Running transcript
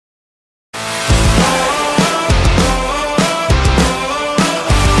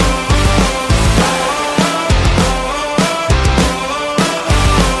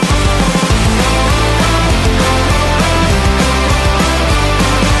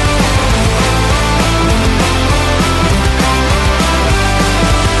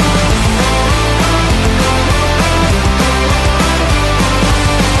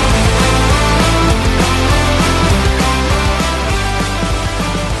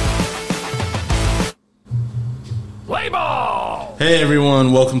Play ball! Hey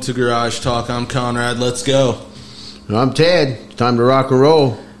everyone, welcome to Garage Talk. I'm Conrad. Let's go. And I'm Ted. It's time to rock and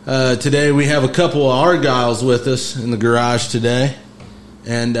roll. Today we have a couple of Argyles with us in the garage today,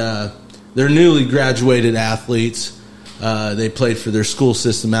 and they're newly graduated athletes. They played for their school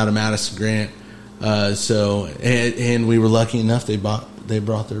system out of Madison Grant. And we were lucky enough they brought their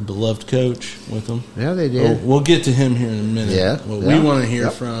beloved coach with them. Yeah, they did. We'll get to him here in a minute. Yeah. What we want to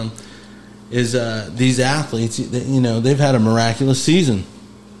hear from is these athletes. They've had a miraculous season.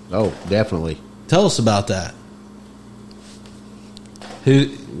 Oh, definitely. Tell us about that. Who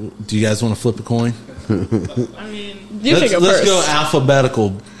do you guys want to flip a coin? I mean, Let's go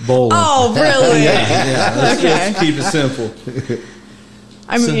alphabetical bowling. oh, really? Yeah. Let's keep it simple.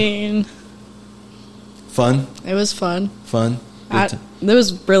 I mean, Fun. it was fun. Good It time.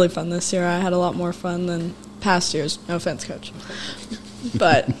 was really fun this year. I had a lot more fun than past years. No offense, coach.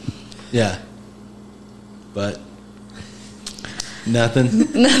 But Yeah. But nothing. I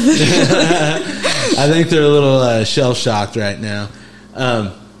think they're a little shell shocked right now.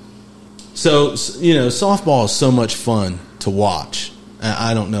 So softball is so much fun to watch.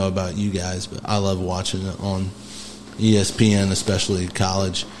 I don't know about you guys, but I love watching it on ESPN, especially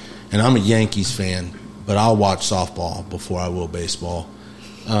college. And I'm a Yankees fan, but I'll watch softball before I will baseball.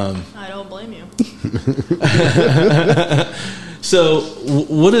 I don't blame you. So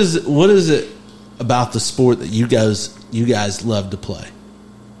what is it about the sport that you guys love to play?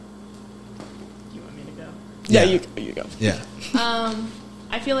 You want me to go? Yeah. You go. Yeah.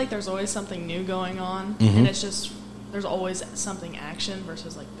 I feel like there's always something new going on, Mm-hmm. and it's just there's always something action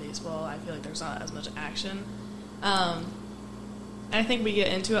versus like baseball. I feel like there's not as much action. I think we get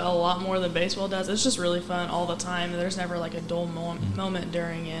into it a lot more than baseball does. It's just really fun all the time. There's never like a dull moment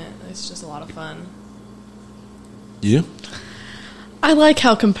during it. It's just a lot of fun. You? I like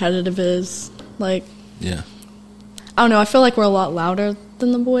how competitive it is. Like, Yeah. I don't know. I feel like we're a lot louder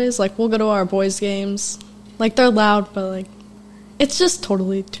than the boys. Like, we'll go to our boys' games. Like, they're loud, but like, it's just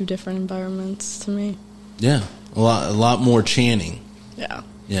totally two different environments to me. Yeah. A lot more chanting. Yeah.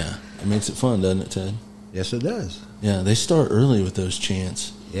 Yeah. It makes it fun, doesn't it, Ted? Yes, it does. Yeah, they start early with those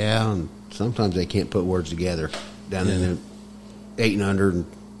chants. Yeah, and sometimes they can't put words together down in the 8 and under, and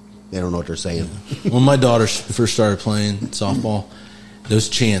they don't know what they're saying. When my daughter first started playing softball, those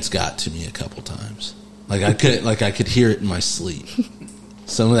chants got to me a couple times. Like I could hear it in my sleep.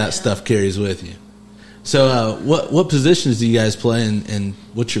 Some of that stuff carries with you. So, what positions do you guys play, and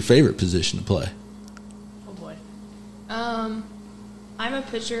what's your favorite position to play? Oh boy. I'm a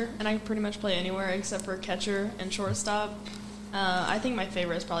pitcher, and I can pretty much play anywhere except for catcher and shortstop. I think my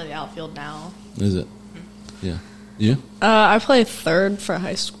favorite is probably the outfield now. Is it? Yeah. You? I play third for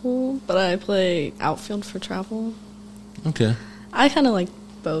high school, but I play outfield for travel. Okay. I kind of like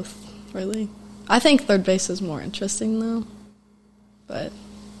both, really. I think third base is more interesting, though. But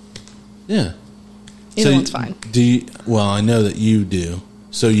Yeah. either one's fine. Do you? Well, I know that you do.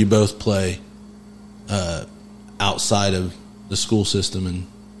 So you both play outside of the school system and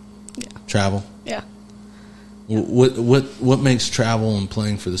travel. Yeah. What makes travel and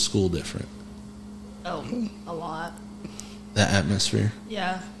playing for the school different? Oh, a lot. That atmosphere.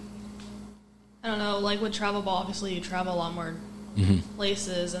 Yeah. I don't know, like with travel ball, obviously you travel a lot more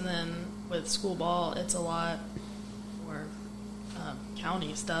places, and then with school ball, it's a lot more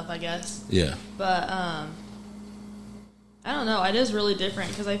county stuff, I guess. Yeah. But I don't know, it is really different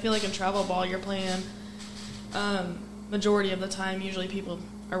because I feel like in travel ball you're playing majority of the time usually people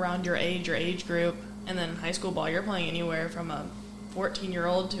around your age group, and then in high school ball you're playing anywhere from a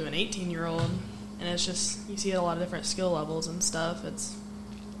 14-year-old to an 18-year-old, and it's just you see a lot of different skill levels and stuff. It's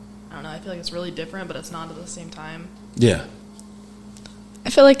I don't know, I feel like it's really different, but it's not at the same time. Yeah. I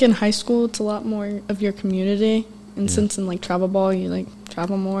feel like in high school it's a lot more of your community, and since in like travel ball you like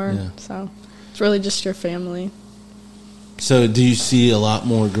travel more, so it's really just your family. So do you see a lot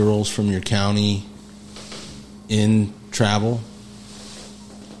more girls from your county in travel?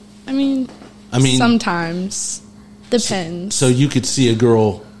 I mean sometimes depends. So you could see a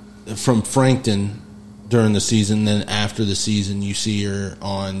girl from Frankton during the season, then after the season you see her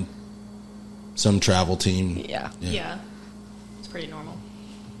on some travel team. Yeah. Yeah. It's pretty normal.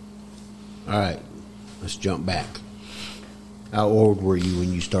 All right, let's jump back. How old were you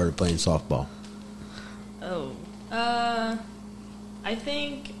when you started playing softball? Oh. I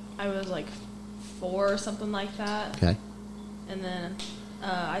think I was like 4 or something like that. Okay. And then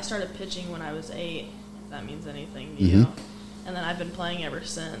I started pitching when I was 8, if that means anything to you. And then I've been playing ever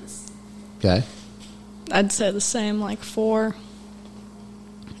since. Okay. I'd say the same, like 4,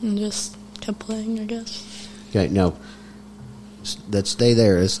 and just kept playing, I guess. Okay, now, let's stay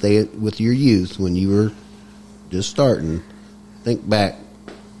there. Let's stay with your youth when you were just starting, think back.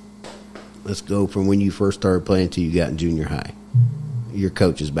 Let's go from when you first started playing till you got in junior high. Your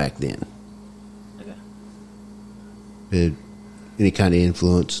coaches back then. Okay. Did any kind of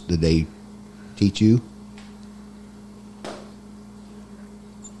influence? Did they teach you?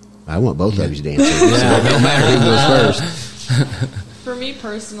 I want both of you to answer. So it don't matter who goes first. For me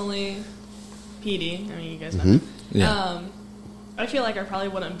personally, PD. I mean, you guys know. Mm-hmm. Yeah. I feel like I probably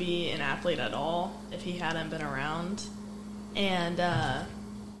wouldn't be an athlete at all if he hadn't been around. And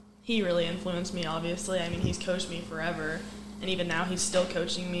he really influenced me, obviously. I mean, he's coached me forever. And even now, he's still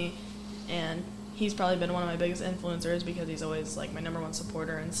coaching me. And he's probably been one of my biggest influencers because he's always, like, my number one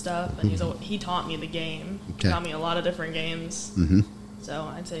supporter and stuff. And he taught me the game. Okay. He taught me a lot of different games. Mm-hmm. So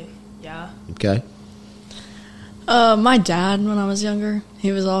I'd say, yeah. Okay. My dad, when I was younger,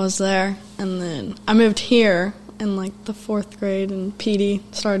 he was always there. And then I moved here in like the 4th grade, and PD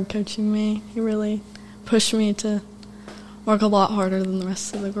started coaching me. He really pushed me to work a lot harder than the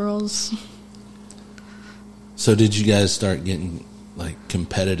rest of the girls. So did you guys start getting like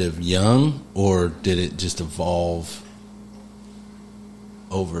competitive young, or did it just evolve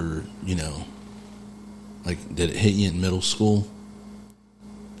over, like did it hit you in middle school?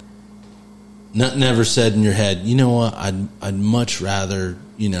 Never said in your head, you know what, I'd much rather,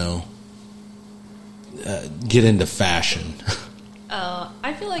 get into fashion.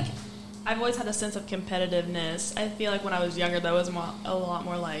 I feel like I've always had a sense of competitiveness. I feel like when I was younger, that was a lot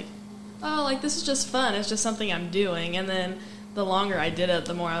more like, oh, like this is just fun. It's just something I'm doing. And then the longer I did it,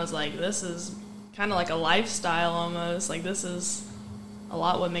 the more I was like, this is kind of like a lifestyle almost. Like this is a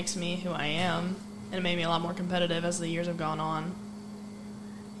lot what makes me who I am. And it made me a lot more competitive as the years have gone on.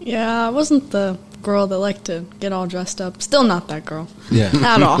 Yeah, I wasn't the girl that liked to get all dressed up. Still not that girl. Yeah.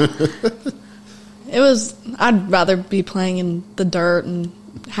 At all. I'd rather be playing in the dirt and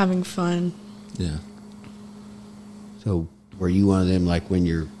having fun. Yeah. So were you one of them, like when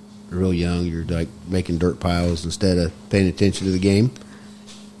you're real young, you're like making dirt piles instead of paying attention to the game?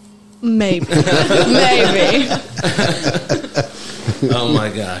 Maybe. Maybe. Oh my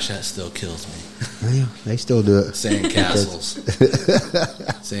gosh, that still kills me. Well, they still do it. Sandcastles.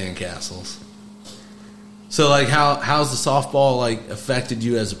 Sandcastles. So like how's the softball like affected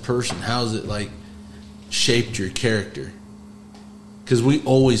you as a person? How's it like shaped your character? Because we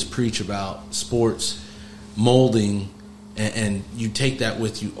always preach about sports molding, and you take that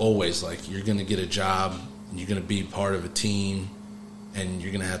with you always. Like you're going to get a job, and you're going to be part of a team, and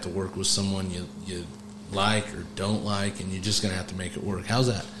you're going to have to work with someone you like or don't like, and you're just going to have to make it work. How's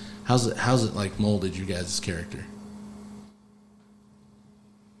it like molded you guys' character?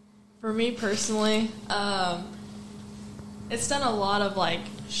 For me personally, it's done a lot of like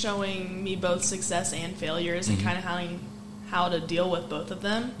showing me both success and failures and kind of how to deal with both of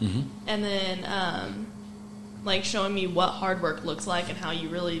them. Mm-hmm. And then like showing me what hard work looks like and how you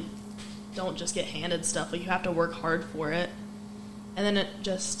really don't just get handed stuff. Like you have to work hard for it. And then it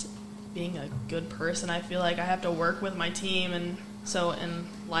just being a good person, I feel like I have to work with my team, and so in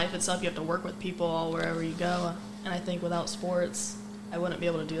life itself you have to work with people all wherever you go. And I think without sports I wouldn't be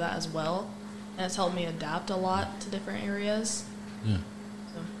able to do that as well. And it's helped me adapt a lot to different areas. Yeah.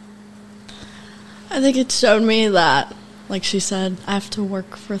 So. I think it showed me that, like she said, I have to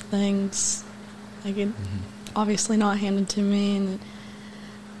work for things. Like it obviously not handed to me, and it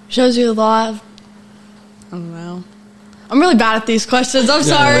shows you a lot of, I don't know. I'm really bad at these questions. I'm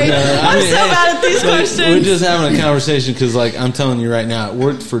sorry. I'm so bad at these questions. We're just having a conversation because, like, I'm telling you right now, it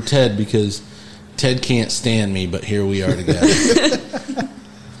worked for Ted because Ted can't stand me, but here we are together.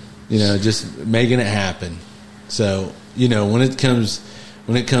 Just making it happen. So, when it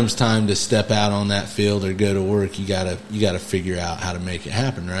comes time to step out on that field or go to work, you gotta figure out how to make it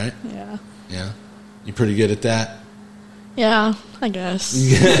happen, right? Yeah. Yeah. You pretty good at that? Yeah, I guess.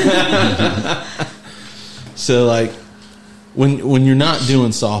 So, like, when you're not doing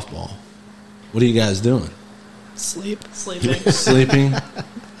softball, what are you guys doing? Sleeping. Sleeping?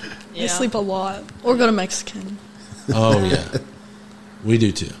 Yeah. I sleep a lot. Or go to Mexican. Oh, yeah. We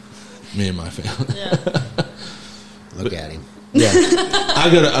do, too. Me and my family. Yeah. Look at him. Yeah.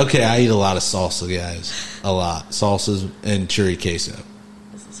 I eat a lot of salsa, guys. A lot. Salsas and churi queso.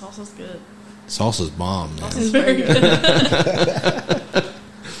 This salsa's good. Salsa's bomb, man. Salsa's very good.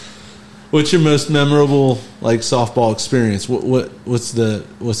 What's your most memorable like softball experience? What's the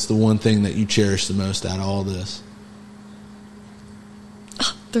one thing that you cherish the most out of all this?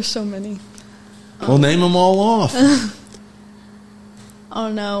 There's so many. Well, name them all off.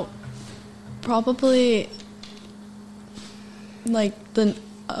 Oh no, probably like the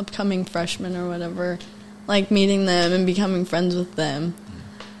upcoming freshmen or whatever. Like meeting them and becoming friends with them.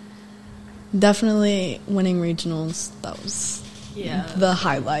 Definitely winning regionals. That was Yeah. the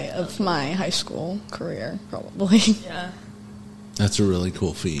highlight of my high school career, probably. Yeah. That's a really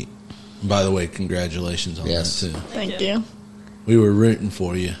cool feat. By the way, congratulations on Yes. that, too. Thank you. you. We were rooting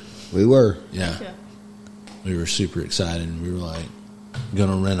for you. We were. Yeah. Yeah. We were super excited. We were like, going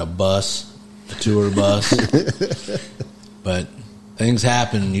to rent a bus, a tour bus. But things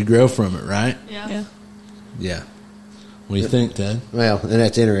happen. You grow from it, right? Yeah. Yeah. Yeah. What do you think, Ted? Well, and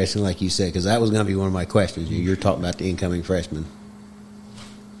that's interesting, like you said, because that was going to be one of my questions. You're talking about the incoming freshmen.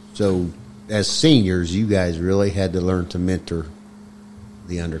 So, as seniors, you guys really had to learn to mentor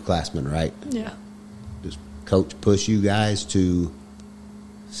the underclassmen, right? Yeah. Does coach push you guys to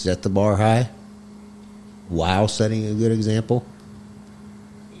set the bar high while setting a good example?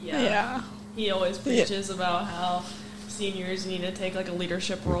 Yeah. He always preaches about how seniors need to take like a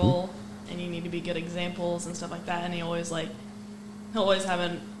leadership role and you need to be good examples and stuff like that. And he'll always have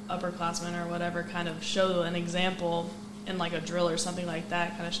an upperclassman or whatever kind of show an example in like a drill or something like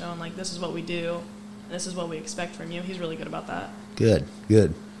that, kind of showing like this is what we do and this is what we expect from you. He's really good about that. Good.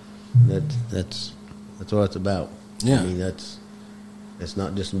 That's what it's about. Yeah. I mean, it's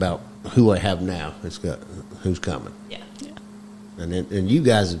not just about who I have now. It's got who's coming. Yeah. And you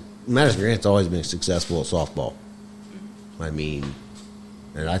guys, Madison Grant's always been successful at softball. I mean,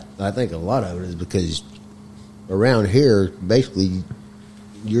 and I think a lot of it is because around here, basically,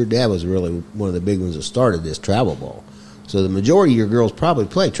 your dad was really one of the big ones that started this travel ball. So the majority of your girls probably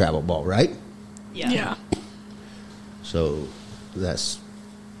play travel ball, right? Yeah. So that's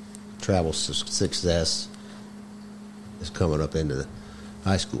travel success is coming up into the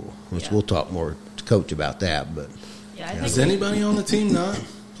high school, which Yeah. we'll talk more to Coach about that. But Yeah, I Does think anybody on the team not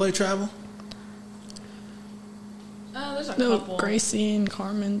play travel? there's a No, couple. Gracie and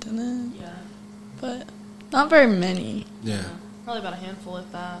Carmen didn't, Yeah. but not very many. Yeah. Probably about a handful,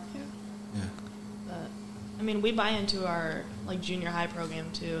 if that. Yeah. But I mean, we buy into our like junior high program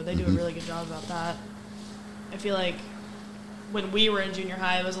too. They do a really good job about that. I feel like when we were in junior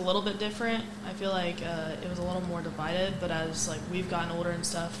high, it was a little bit different. I feel like it was a little more divided. But as like we've gotten older and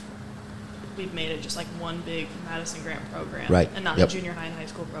stuff, we've made it just like one big Madison Grant program, Right. And not Yep. a junior high and high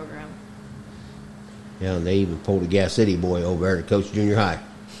school program. yeah, and they even pulled a Gas City boy over there to coach junior high.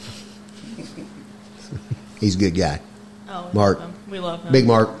 He's a good guy. Oh, Mark. love him. We love him. Big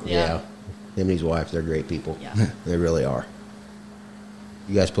Mark. Yeah. Him and his wife, they're great people. Yeah. They really are.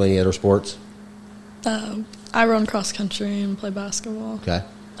 You guys play any other sports? I run cross country and play basketball. Okay.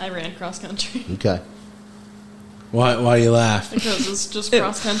 I ran cross country Okay. Why you laugh? because it's just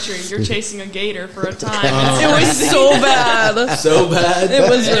cross country. You're chasing a gator for a time. It was so bad. So bad. It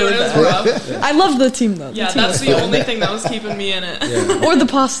was really It was bad. rough. I love the team though. Yeah, team that's was the fun. only thing that was keeping me in it. Yeah. Or the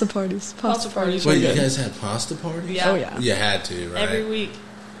pasta parties. Pasta parties were Wait, you good. guys had pasta parties? Yeah. Oh yeah. You had to, right? Every week.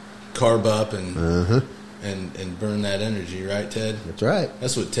 Carb up and Uh-huh. and burn that energy, right, Ted? That's right.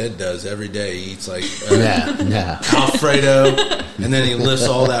 That's what Ted does every day. He eats like Yeah. Alfredo, and then he lifts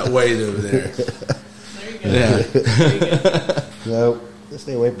all that weight over there. There you go. Yeah. There you go. No, let's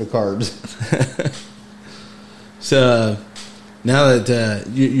stay away from the carbs. So now that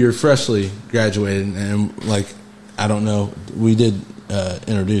you're freshly graduated, and like I don't know, we did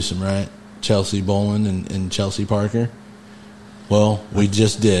introduce them, right? Chelsea Boland and Chelsea Parker. Well, we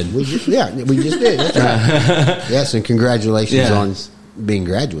just did. We just did. That's right. Yes, and congratulations Yeah. on being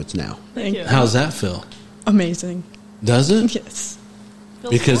graduates now. Thank you. How's that feel? Amazing. Does it? Yes.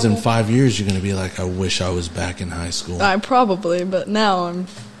 Feels Because in normal. 5 years you're going to be like, I wish I was back in high school. I probably, but now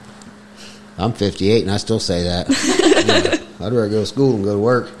I'm 58 and I still say that. Yeah. I'd rather go to school than go to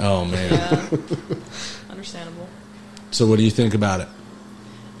work. Oh man. Yeah. Understandable. So what do you think about it?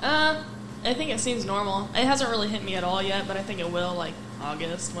 I think it seems normal. It hasn't really hit me at all yet, but I think it will, like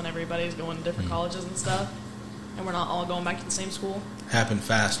August, when everybody's going to different colleges and stuff, and we're not all going back to the same school. Happened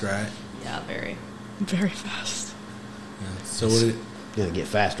fast, right? Yeah, very. very fast. So what? It's gonna get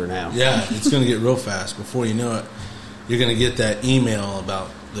faster now. Yeah, it's going to get real fast. Before you know it, you're going to get that email about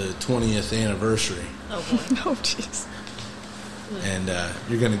the 20th anniversary, Oh boy. Oh jeez. and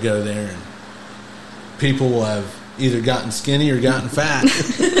you're going to go there, and people will have either gotten skinny or gotten fat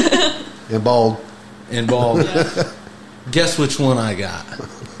And bald. and bald. Guess which one I got?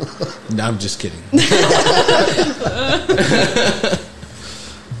 No, I'm just kidding.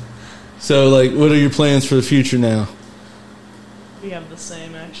 So, like, what are your plans for the future now? We have the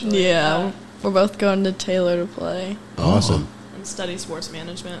same, actually. Yeah, we're both going to Taylor to play. Awesome. And study sports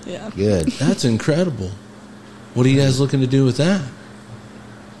management. Yeah. Good. That's incredible. What are you guys looking to do with that?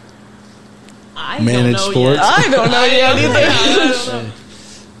 I Manage don't know sports? yet. I don't know yet either. I don't know.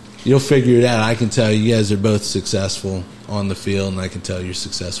 You'll figure it out. I can tell you guys are both successful on the field, and I can tell you're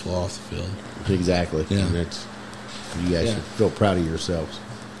successful off the field. Exactly. Yeah. And you guys Yeah. should feel proud of yourselves.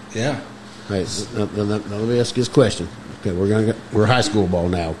 Yeah. Right. Now, let me ask you this question. Okay, we're high school ball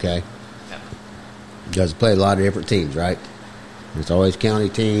now. Okay. Yeah. You guys play a lot of different teams, right? It's always county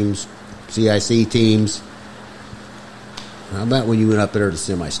teams, CIC teams. How about when you went up there to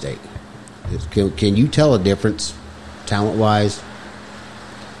semi-state? Can you tell a difference, talent-wise,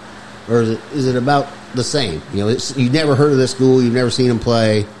 or is it about the same? You know, you've never heard of this school, you've never seen them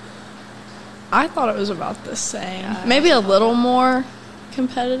play. I thought it was about the same. Maybe a little more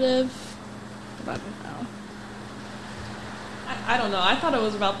competitive. But I don't know. I don't know. I thought it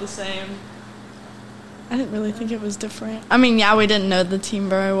was about the same. I didn't really think it was different. I mean, yeah, we didn't know the team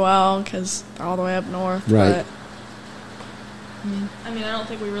very well because they're all the way up north. Right. But, I mean, I don't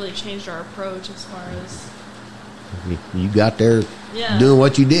think we really changed our approach as far as. You got there Yeah. doing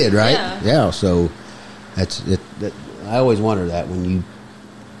what you did, right? Yeah. So that's it. I always wonder that when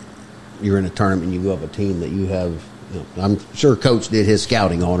you're in a tournament, and you go up a team that you have. You know, I'm sure Coach did his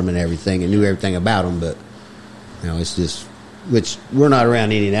scouting on them and everything, and knew everything about them. But it's just which we're not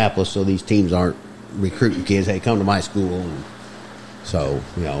around Indianapolis, so these teams aren't recruiting kids. Hey, come to my school, and so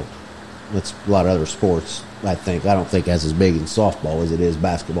that's a lot of other sports. I don't think that's as big in softball as it is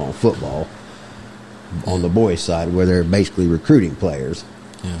basketball and football on the boys' side, where they're basically recruiting players.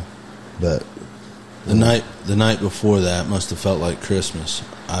 Yeah. But The night before that must have felt like Christmas.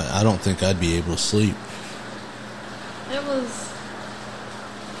 I don't think I'd be able to sleep. It was.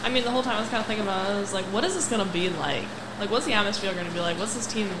 I mean, the whole time I was kind of thinking about it. I was like, what is this going to be like? Like, what's the atmosphere going to be like? What's this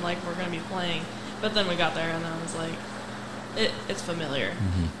team like we're going to be playing? But then we got there, and I was like, it's familiar.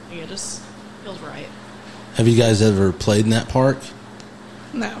 Mm-hmm. Like, it just feels right. Have you guys ever played in that park?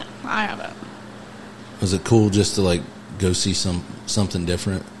 no, I haven't. Was it cool just to like go see something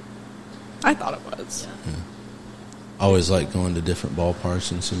different? I thought it was. Yeah. I always like going to different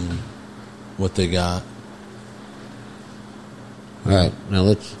ballparks and seeing what they got. all right, now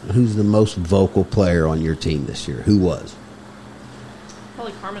who's the most vocal player on your team this year? Who was?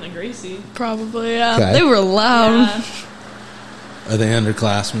 Probably Carmen and Gracie. Probably, yeah. Okay. They were loud. Yeah. Are they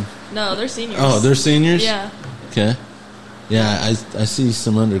underclassmen? No, they're seniors. Oh, they're seniors? Yeah. Okay. Yeah, I see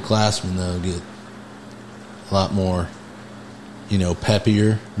some underclassmen, though, get a lot more,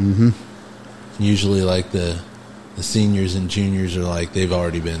 peppier. Mm-hmm. Usually, like, the seniors and juniors are like, they've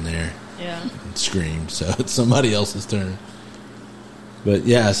already been there Yeah. and screamed, so it's somebody else's turn. But,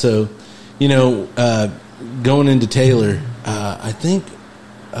 yeah, so, going into Taylor, I think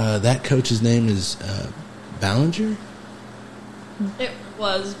that coach's name is Ballinger? It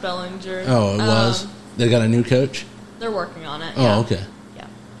was Bellinger. Oh, it was? They got a new coach? They're working on it. Oh, yeah. okay. Yeah.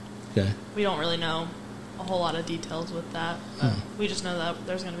 Okay. We don't really know a whole lot of details with that. But we just know that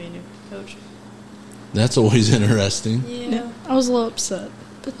there's going to be a new coach. That's always interesting. Yeah. I was a little upset,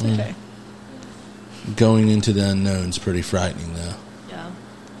 but it's okay. Going into the unknown's pretty frightening, though. Yeah.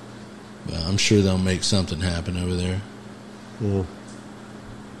 But I'm sure they'll make something happen over there. Well,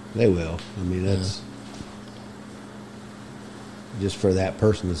 they will. I mean, that's just for that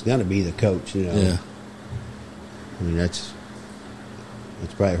person that's going to be the coach. Yeah. I mean, that's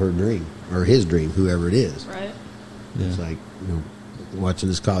probably her dream or his dream, whoever it is. Right? It's like watching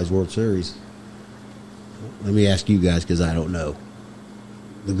this College World Series. Let me ask you guys because I don't know.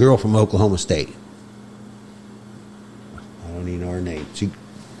 The girl from Oklahoma State. I don't even know her name. She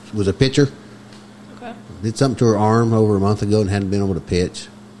was a pitcher. Okay. Did something to her arm over a month ago and hadn't been able to pitch.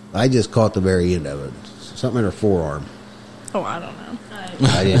 I just caught the very end of it. Something in her forearm. Oh, I don't know.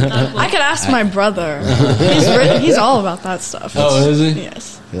 I didn't. I could ask my brother. He's all about that stuff. Oh, is he?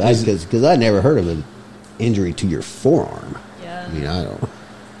 Yes. Because I never heard of an injury to your forearm. Yeah. I mean, I don't.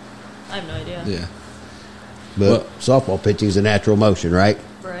 I have no idea. Yeah. But softball pitching is a natural motion, right?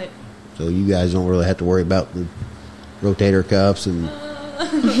 Right. So you guys don't really have to worry about the rotator cuffs and.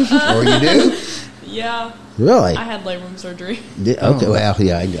 Or you do? Yeah. Really? I had labrum surgery. Okay. Oh. Well,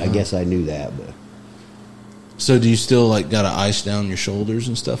 yeah. I guess I knew that, but. So do you still like got to ice down your shoulders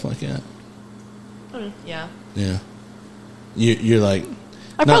and stuff like that? Yeah. Yeah. You're like.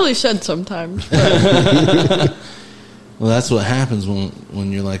 I probably should sometimes. But Well, that's what happens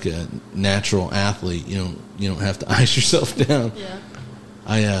when you're like a natural athlete. You don't have to ice yourself down.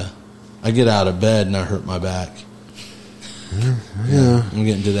 Yeah. I get out of bed and I hurt my back. Yeah. I'm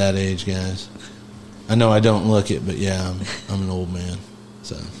getting to that age, guys. I know I don't look it, but yeah, I'm an old man.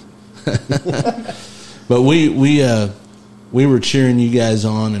 So, but we were cheering you guys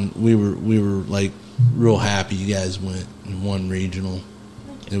on, and we were like real happy you guys went and won regional.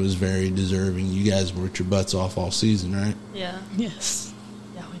 It was very deserving. You guys worked your butts off all season, right? Yeah. yes.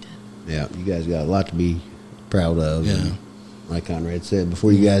 Yeah, we did. Yeah, you guys got a lot to be proud of. Yeah. And like Conrad said,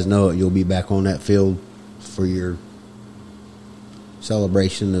 before you guys know it, you'll be back on that field for your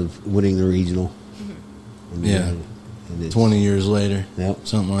celebration of winning the regional. And, Yeah. and it's, 20 years later. Yep.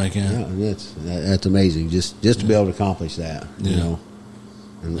 Something like that. Yeah, and that's amazing. Just to be able to accomplish that, you Yeah. know.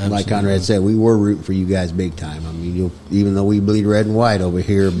 And Absolutely. like Conrad said, we were rooting for you guys big time. I mean, even though we bleed red and white over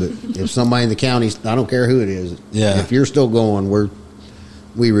here, but if somebody in the county, I don't care who it is, Yeah. if you're still going,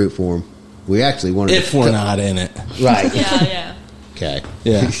 we root for them. We actually wanted If to we're not in it. right. Yeah. Okay.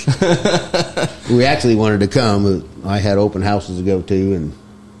 Yeah. We actually wanted to come. I had open houses to go to, and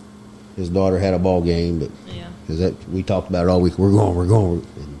his daughter had a ball game, but Yeah. because we talked about it all week. We're going.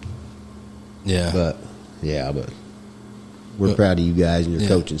 Yeah. But we're proud of you guys and your Yeah.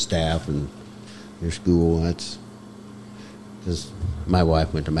 coaching staff and your school. That's because my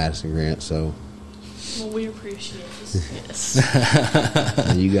wife went to Madison Grant, so Well, we appreciate this. Yes.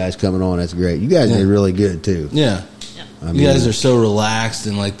 and you guys coming on, that's great. You guys did really good too. Yeah. Yeah. I You guys are so relaxed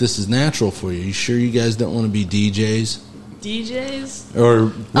and like this is natural for you. You sure you guys don't want to be DJs? DJs,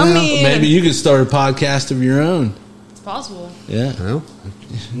 Or I mean- maybe you could start a podcast of your own. it's possible. Yeah. Well,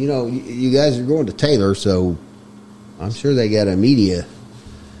 you know, you guys are going to Taylor, so I'm sure they got a media.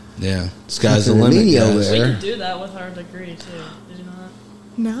 Yeah. Sky's the Something limit, media over guys. there. We could do that with our degree too. Did you know that?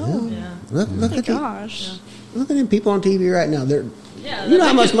 No. Yeah. Look Oh my at them, gosh. look at them people on TV right now. They're Yeah. You know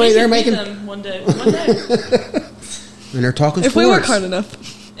how much money they're making? Them one day. One day. and they're talking If sports. we work hard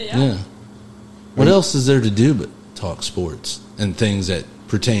enough. Yeah. Yeah. What else is there to do but talk sports and things that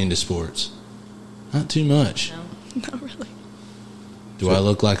pertain to sports? Not too much. No. Not really. Do I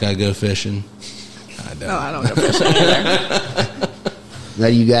look like I go fishing? I don't. No, I don't go fishing either. Now,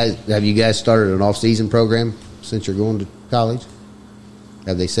 have you guys started an off-season program since you're going to college?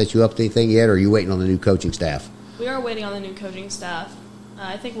 Have they set you up to anything yet, or are you waiting on the new coaching staff? We are waiting on the new coaching staff.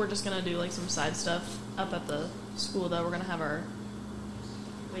 I think we're just gonna do like some side stuff up at the school. Though we're gonna have our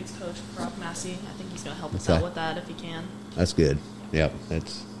weights coach Rob Massey. I think he's gonna help us Okay. out with that if he can. That's good. Yep,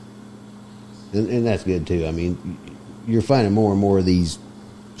 and that's good too. I mean, you're finding more and more of these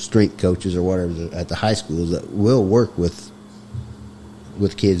strength coaches or whatever at the high schools that will work with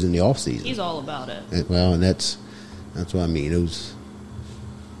kids in the off season. He's all about it. Well, and that's what I mean.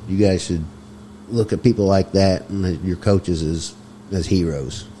 You guys should look at people like that and your coaches as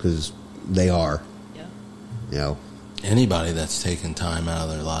heroes, because they are. Yeah. You know, Anybody that's taken time out of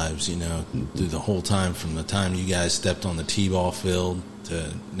their lives, through the whole time from the time you guys stepped on the t-ball field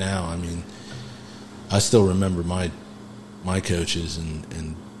to now. I mean, I still remember my coaches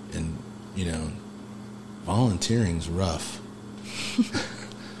and volunteering's rough.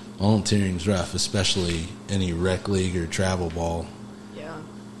 Volunteering's rough, especially any rec league or travel ball. Yeah.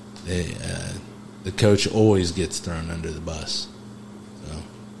 The coach always gets thrown under the bus. So,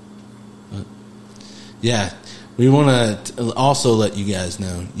 but, yeah, we want to also let you guys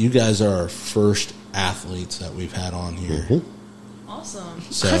know, you guys are our first athletes that we've had on here. Mm-hmm. Awesome.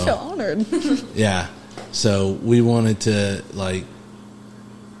 So, I feel honored. yeah, so we wanted to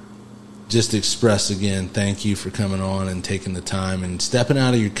just express again, thank you for coming on and taking the time and stepping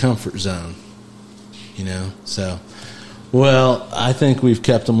out of your comfort zone. So, well, I think we've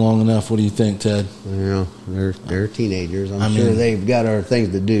kept them long enough. What do you think, Ted? they're teenagers. I sure mean- they've got other things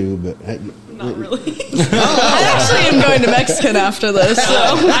to do, but Not really. I actually am going to Mexican after this, so.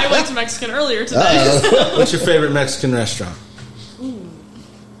 I went to Mexican earlier today. What's your favorite Mexican restaurant?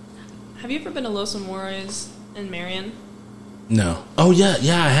 Have you ever been to Los Amores in Marion? No. Oh, yeah,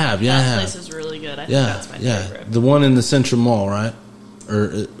 I have. Yeah, I That have. place is really good. I think Yeah, that's my yeah. favorite. The one in the Central Mall, right?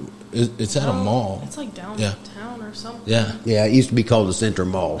 Or it's at a Oh, mall. It's like Yeah. downtown or something. Yeah. yeah, it used to be called the Central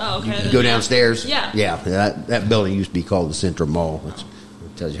Mall. Oh, okay. You go downstairs. Yeah. That building used to be called the Central Mall. Which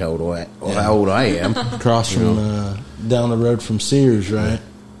tells you how old I am. Across from down the road from Sears, right?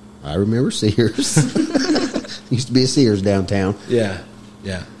 I remember Sears. Used to be a Sears downtown. Yeah.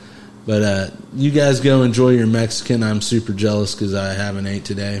 But you guys go enjoy your Mexican. I'm super jealous because I haven't ate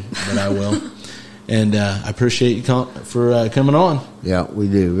today, but I will. And I appreciate you for coming on. Yeah, we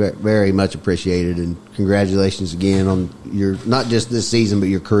do. Very much appreciated, and congratulations again on your, not just this season, but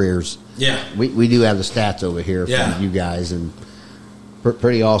your careers. Yeah. We do have the stats over here Yeah. from you guys, and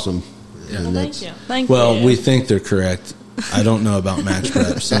pretty awesome. Yeah. And Well, thank that's- you. Thank Well, you. we think they're correct. I don't know about Max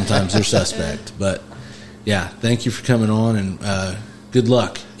Prep. Sometimes they're suspect. But, yeah, thank you for coming on, and good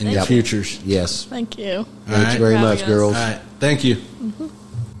luck in your Yep. futures. Yes. Thank you. All Thanks right. very Having much, us. girls. All right. Thank you.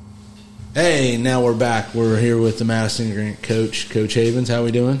 Hey, now we're back. We're here with the Madison Grant coach, Coach Havens. How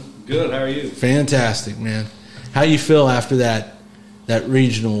we doing? Good. How are you? Fantastic, man. How you feel after that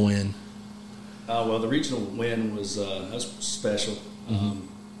regional win? Well, the regional win was that was special.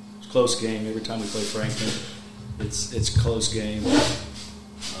 It's close game. Every time we play Franklin, it's a close game.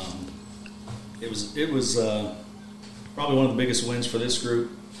 It was probably one of the biggest wins for this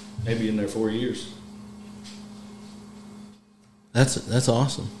group, maybe in their 4 years. That's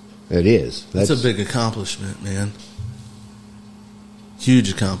awesome. It is. That's a big accomplishment, man. Huge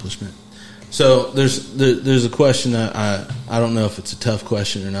accomplishment. So there's a question that I don't know if it's a tough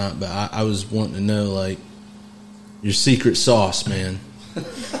question or not, but I was wanting to know, like, your secret sauce, man.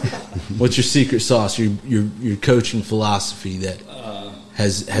 What's your secret sauce? Your coaching philosophy that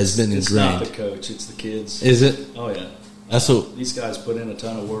has been ingrained. It's not the coach; it's the kids. Is it? Oh yeah. That's what These guys put in a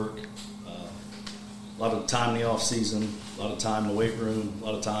ton of work. A lot of time in the off season, a lot of time in the weight room, a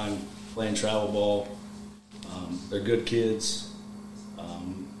lot of time playing travel ball. They're good kids.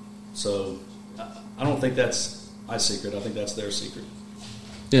 So I don't think that's my secret. I think that's their secret.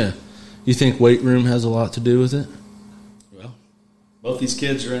 Yeah. You think weight room has a lot to do with it? Well, both these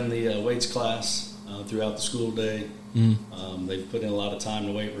kids are in the weights class throughout the school day. They've put in a lot of time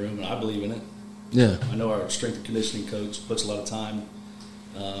in the weight room, and I believe in it. Yeah. I know our strength and conditioning coach puts a lot of time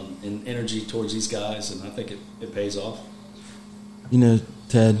and energy towards these guys, and I think it pays off. You know,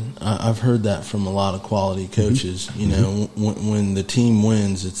 Ted, I've heard that from a lot of quality coaches. You know, when the team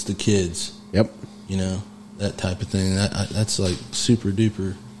wins, it's the kids. Yep. You know, that type of thing. That's like super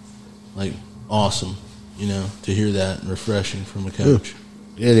duper, like, awesome. You know, to hear that and refreshing from a coach.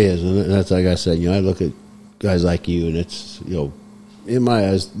 It is, and that's like I said. You know, I look at guys like you, and it's, you know, in my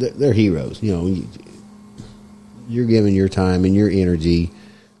eyes, they're heroes. You know, you're giving your time and your energy,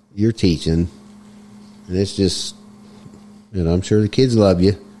 you're teaching, and it's just, you know, I'm sure the kids love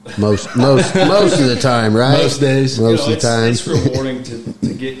you most of the time, right? Most days, most of the time. It's rewarding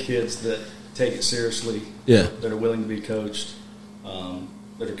to get kids that take it seriously. Yeah, that are willing to be coached,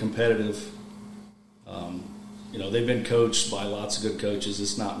 that are competitive. You know, they've been coached by lots of good coaches.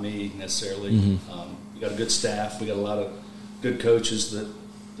 It's not me necessarily. You got a good staff. We got a lot of good coaches that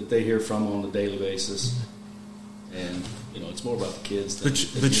they hear from on a daily basis, and you know, it's more about the kids.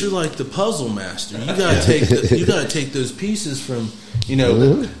 But you're like the puzzle master. You got to take those pieces from, you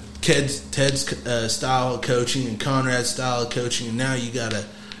know, Ted's style of coaching and Conrad's style of coaching, and now you got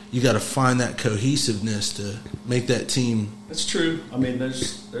to find that cohesiveness to make that team. That's true. I mean,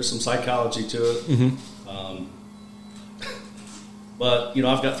 there's some psychology to it. But you know,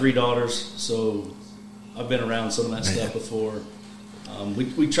 I've got 3 daughters, so I've been around some of that stuff before.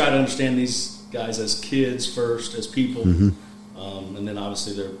 We try to understand these guys as kids first, as people, and then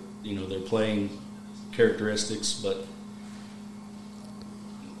obviously they're playing characteristics. But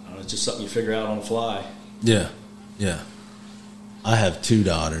I don't know, it's just something you figure out on the fly. Yeah, yeah. I have 2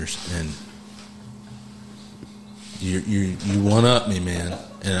 daughters, and you one up me, man,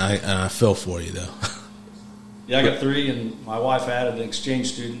 and I fell for you though. Yeah, I got 3, and my wife added an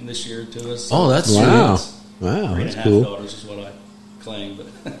exchange student this year to us. Oh, that's wow. sweet. Wow, 3 that's and a half cool. daughters is what I claim, but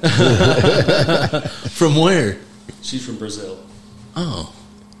From where? she's from Brazil. Oh,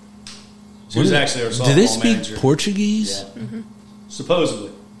 She was actually our softball do they speak manager. Portuguese? Yeah.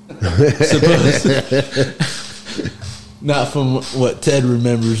 Supposedly. Not from what Ted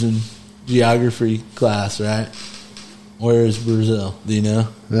remembers in geography class, right? Where is Brazil? Do you know?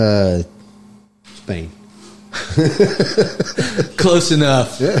 Spain. Close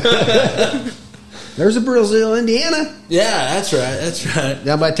enough. There's a Brazil, Indiana, Yeah, that's right. That's right.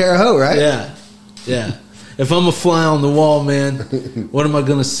 down by Terre Haute, right? Yeah, yeah. If I'm a fly on the wall, man, what am I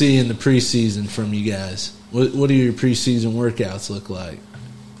going to see in the preseason from you guys? What do your preseason workouts look like?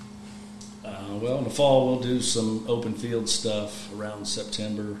 Well, in the fall, we'll do some open field stuff around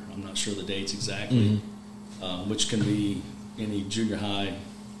September. I'm not sure the dates exactly, which can be any junior high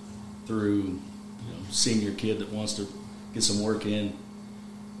through senior kid that wants to get some work in.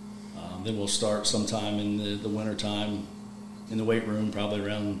 Then we'll start sometime in the winter time in the weight room, probably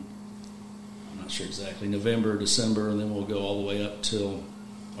around, I'm not sure exactly, November, December, and then we'll go all the way up till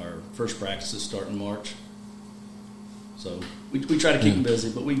our first practices start in March. So we try to keep them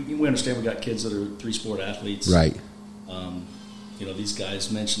busy, but we understand we got kids that are 3-sport athletes. Right. These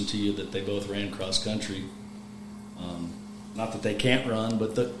guys mentioned to you that they both ran cross country. Not that they can't run,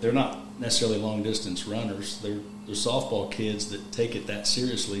 but they're not necessarily long distance runners. They're softball kids that take it that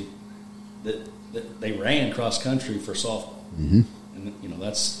seriously. That they ran cross country for softball, and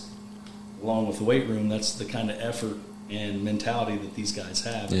that's along with the weight room. That's the kind of effort and mentality that these guys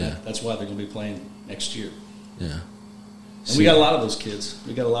have. Yeah. And that's why they're going to be playing next year. Yeah. And we got a lot of those kids.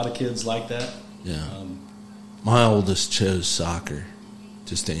 We got a lot of kids like that. Yeah. My oldest chose soccer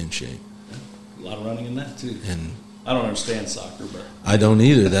to stay in shape. A lot of running in that too. And I don't understand soccer, but I don't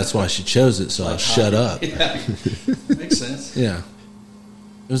either. That's why she chose it, so I'll shut up. Yeah, makes sense. Yeah.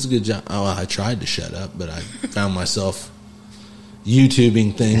 It was a good job. Oh, I tried to shut up, but I found myself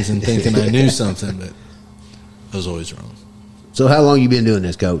YouTubing things and thinking I knew something, but I was always wrong. So how long you been doing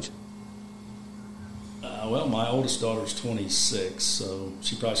this, Coach? Well, my oldest daughter's 26, so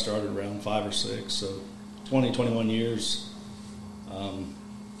she probably started around 5 or 6, so 20, 21 years.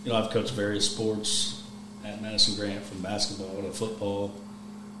 I've coached various sports at Madison Grant, from basketball to football.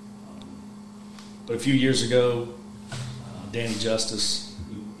 But a few years ago, Danny Justice,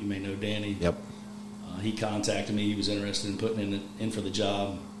 you may know Danny. Yep. He contacted me. He was interested in putting in for the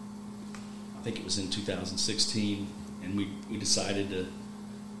job. I think it was in 2016, and we decided to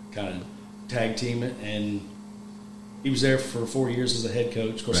kind of tag team it. And he was there for 4 years as a head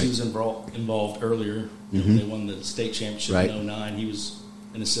coach. Of course, Right. he was involved earlier. When they won the state championship Right. in 2009. He was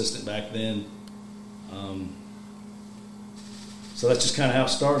an assistant back then. So that's just kind of how it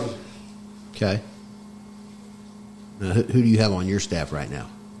started. Okay. Now, who do you have on your staff right now?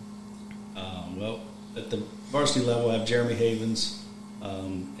 Well, at the varsity level, I have Jeremy Havens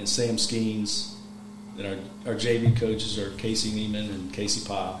and Sam Skeens. Then our JV coaches are Casey Neiman and Casey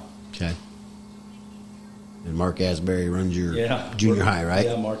Pye. Okay. And Mark Asbury runs your Yeah, junior high, right?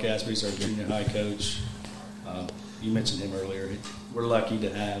 Yeah, Mark Asbury's our junior high coach. You mentioned him earlier. We're lucky to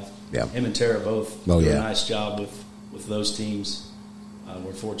have him and Tara both do a nice job with those teams.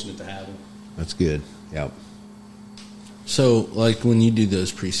 We're fortunate to have them. That's good. Yep. So, like when you do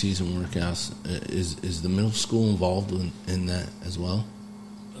those preseason workouts, is the middle school involved in that as well?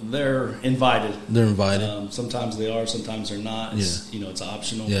 They're invited. They're invited. Sometimes they are, sometimes they're not. It's, it's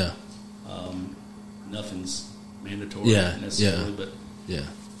optional. Yeah. Nothing's mandatory necessarily, but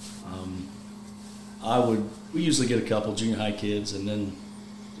we usually get a couple junior high kids, and then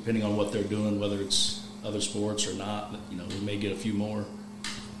depending on what they're doing, whether it's other sports or not, we may get a few more.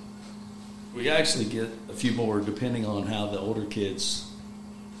 We actually get a few more depending on how the older kids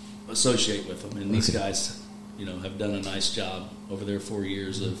associate with them, and these guys, have done a nice job over their 4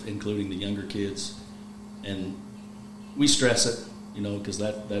 years of including the younger kids, and we stress it, because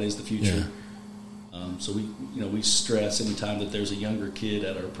that is the future. Yeah. So we stress anytime that there's a younger kid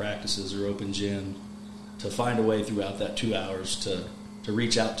at our practices or open gym to find a way throughout that 2 hours to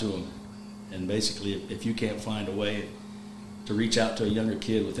reach out to them. And basically, if you can't find a way to reach out to a younger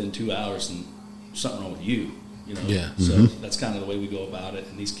kid within 2 hours, then there's something wrong with you. Yeah. So that's kind of the way we go about it,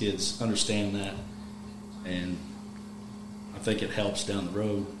 and these kids understand that, and I think it helps down the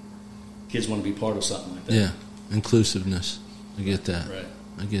road. Kids want to be part of something like that. Yeah. Inclusiveness. I get that. Right.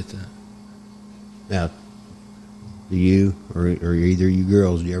 I get that. Now, do you or either you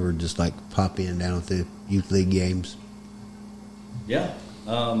girls, do you ever just like pop in down at the youth league games? Yeah.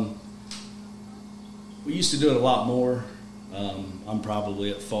 We used to do it a lot more. I'm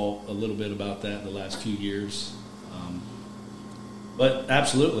probably at fault a little bit about that the last few years. But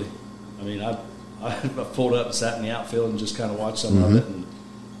absolutely. I mean, I pulled up and sat in the outfield and just kind of watched some of it and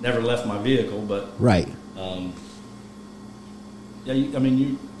never left my vehicle. But Right.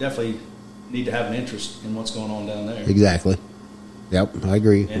 you definitely need to have an interest in what's going on down there. Exactly. Yep, I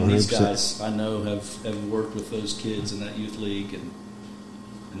agree. And 100%. these guys I know have worked with those kids in that youth league, and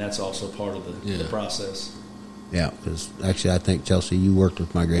that's also part of the process. Yeah, because actually I think, Chelsea, you worked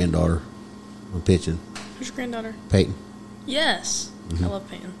with my granddaughter on pitching. Who's your granddaughter? Peyton. Yes. I love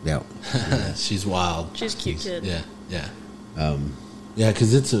Peyton. Yeah. She's wild. She's a cute kid. Yeah. Yeah. Yeah,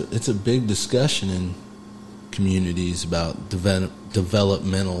 because it's a big discussion in communities about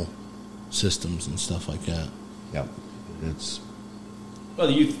developmental systems and stuff like that. Yep. It's Well,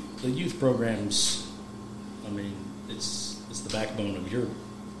 the youth programs, I mean, it's the backbone of your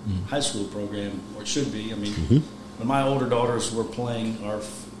high school program, or it should be. I mean, when my older daughters were playing, our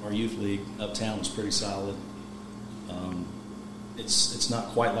youth league uptown was pretty solid. It's not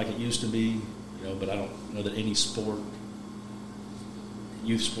quite like it used to be, but I don't know that any sport,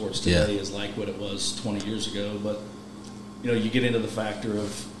 youth sports today, is like what it was 20 years ago. But you get into the factor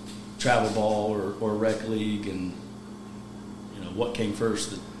of travel ball or rec league, and what came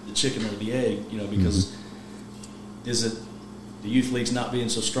first, the chicken or the egg? Because is it the youth league's not being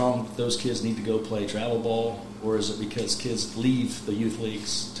so strong that those kids need to go play travel ball, or is it because kids leave the youth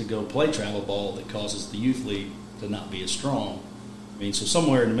leagues to go play travel ball that causes the youth league to not be as strong? I mean, so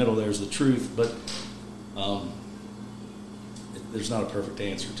somewhere in the middle there's the truth, but there's not a perfect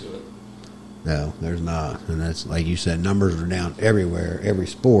answer to it. No, there's not. And that's, like you said, numbers are down everywhere, every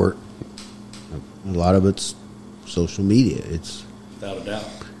sport. A lot of it's social media. It's Without a doubt.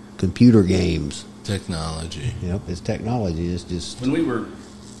 computer games. Technology. Yep, it's technology. It's just When we were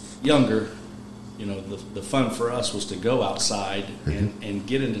younger, the fun for us was to go outside and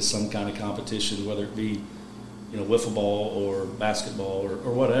get into some kind of competition, whether it be wiffle ball or basketball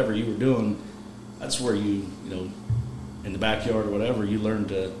or whatever you were doing, that's where you in the backyard or whatever, you learn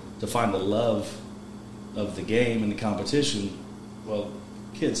to find the love of the game and the competition. Well,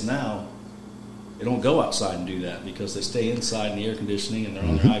 kids now, they don't go outside and do that because they stay inside in the air conditioning and they're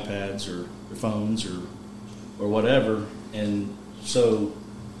on their iPads or their phones or whatever. And so,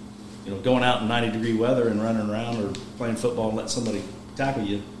 going out in 90-degree weather and running around or playing football and let somebody tackle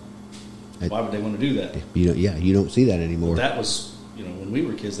you, why would they want to do that? You don't see that anymore. But that was, when we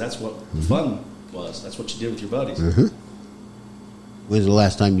were kids, that's what fun was. That's what you did with your buddies. When's the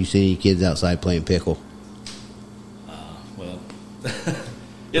last time you seen any kids outside playing pickle? Well,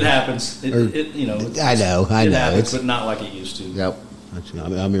 it happens. I know. It happens, but not like it used to. Yep. I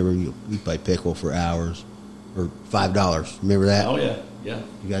remember we played pickle for hours, or $5. Remember that? Oh yeah.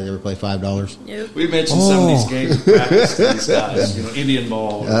 You guys ever play $5? Yep. We mentioned some of these games in practice to these guys. Indian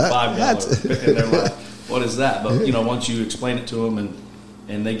ball, or $5, and they're like, "What is that?" But once you explain it to them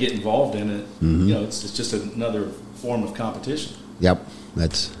and they get involved in it, it's just another form of competition. Yep,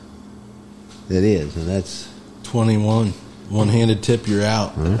 it is, and that's 21, one-handed tip, you're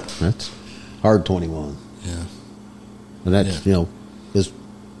out. That's hard 21. Yeah, and that's because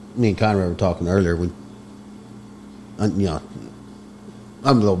me and Conrad were talking earlier.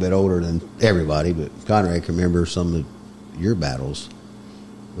 I'm a little bit older than everybody, but Conrad can remember some of your battles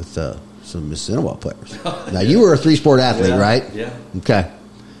with some Miss Cinewell players. Now you were a 3-sport athlete, right? Yeah. Okay.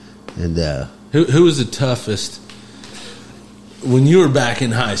 And who was the toughest when you were back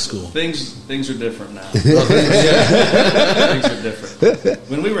in high school? Things are different now. Things are different.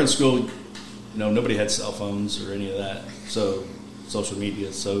 When we were in school, nobody had cell phones or any of that, so social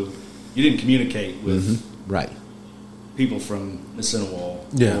media. So you didn't communicate with right. people from Missinawall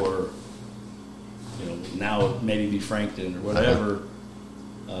or now it maybe be Frankton or whatever.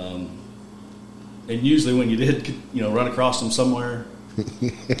 And usually when you did run across them somewhere,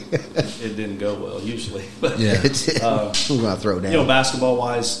 it didn't go well usually. But yeah, we're gonna throw down. Basketball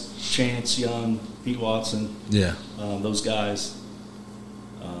wise, Chance Young, Pete Watson, those guys.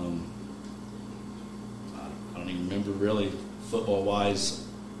 I don't even remember really. Football wise,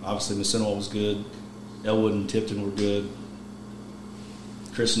 obviously Missinawall was good. Elwood and Tipton were good.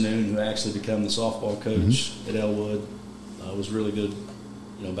 Chris Noon, who actually became the softball coach at Elwood, was really good,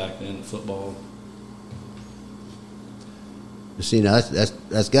 back then at football. See, now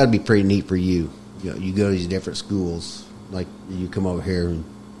that's got to be pretty neat for you. You go to these different schools, like you come over here, and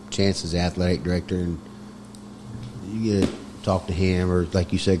Chance is the athletic director, and you get to talk to him, or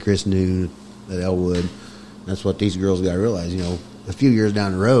like you said, Chris Noon at Elwood. That's what these girls got to realize. A few years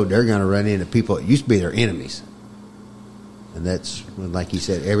down the road, they're going to run into people that used to be their enemies. And that's when, like you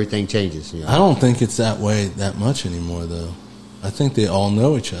said, everything changes. I don't think it's that way that much anymore, though. I think they all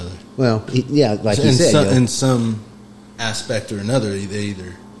know each other. Well, yeah, like you said. In some aspect or another, they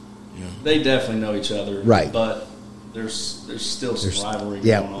either, They definitely know each other. Right. But there's still some rivalry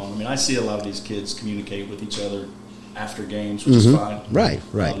going on. I mean, I see a lot of these kids communicate with each other after games, which is fine. Right.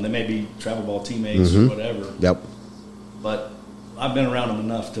 They may be travel ball teammates or whatever. Yep. But I've been around them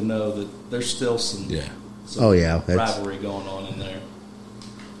enough to know that there's still some rivalry going on in there.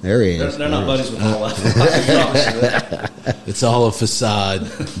 There he is. They're not buddies with all that. It's all a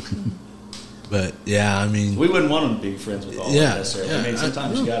facade. But I mean, we wouldn't want them to be friends with all of that necessarily. I mean,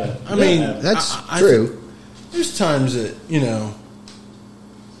 sometimes you gotta. That's true. There's times that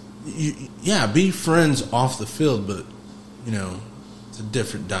be friends off the field, but it's a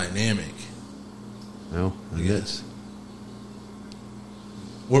different dynamic. Well, I guess.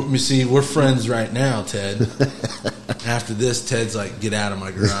 We're friends right now, Ted. After this, Ted's like, get out of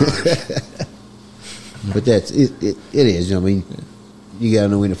my garage. But that's it is. I mean, you got to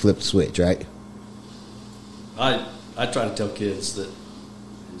know when to flip the switch, right? I try to tell kids that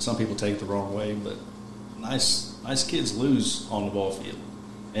some people take it the wrong way, but nice kids lose on the ball field.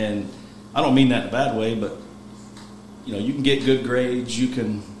 And I don't mean that in a bad way, but you can get good grades, you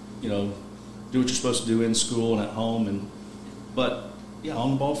can do what you're supposed to do in school and at home, but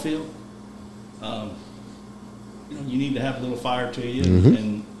on the ball field, you need to have a little fire to you,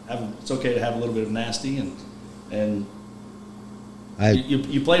 and it's okay to have a little bit of nasty, and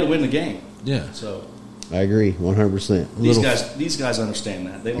you play to win the game. Yeah. So I agree 100%. These guys understand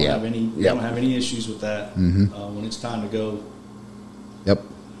that. They don't have any. They don't have any issues with that. When it's time to go. Yep.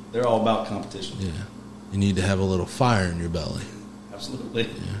 They're all about competition. Yeah. You need to have a little fire in your belly. Absolutely.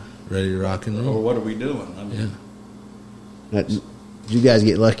 Yeah. Ready to rock and roll. Or what are we doing? I mean, Did you guys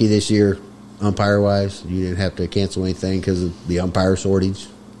get lucky this year, umpire-wise? You didn't have to cancel anything because of the umpire shortage?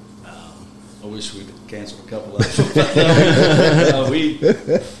 I wish we'd canceled a couple of them.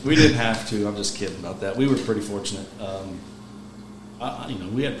 We didn't have to. I'm just kidding about that. We were pretty fortunate.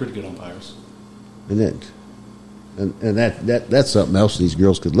 We had pretty good umpires. And that's something else these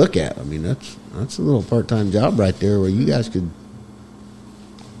girls could look at. I mean, that's a little part-time job right there where you guys could.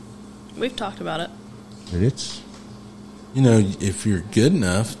 We've talked about it. And it's, if you're good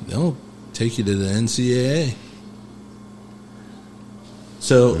enough, they'll take you to the NCAA.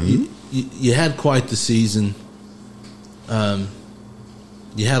 So you had quite the season. You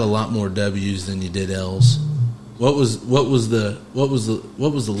had a lot more W's than you did L's. What was the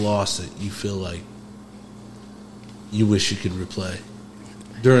loss that you feel like you wish you could replay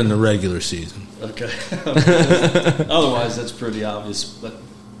during the regular season? Okay. Otherwise, that's pretty obvious. But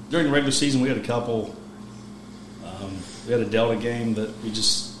during the regular season, we had a couple. We had a Delta game that we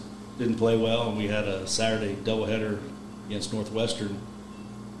just didn't play well, and we had a Saturday doubleheader against Northwestern.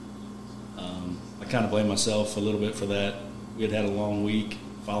 I kind of blame myself a little bit for that. We had a long week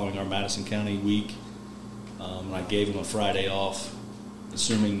following our Madison County week, and I gave them a Friday off,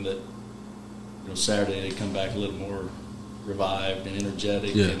 assuming that Saturday they'd come back a little more revived and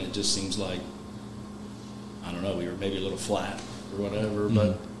energetic, and it just seems like, I don't know, we were maybe a little flat or whatever. Mm-hmm.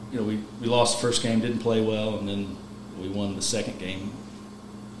 But we lost the first game, didn't play well, and then we won the second game,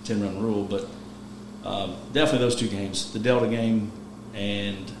 10-run rule. But definitely those two games, the Delta game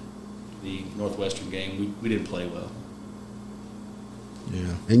and the Northwestern game, we didn't play well.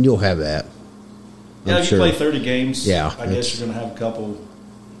 Yeah, and you'll have that. If you play 30 games, I guess you're going to have a couple,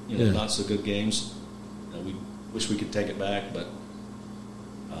 not so good games. We wish we could take it back, but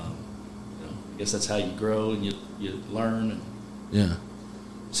I guess that's how you grow and you learn. Yeah.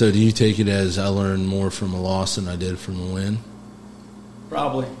 So do you take it as I learned more from a loss than I did from a win?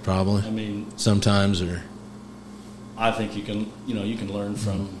 Probably. I mean, sometimes, or I think you can learn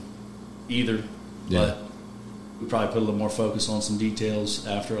from either. Yeah. But we probably put a little more focus on some details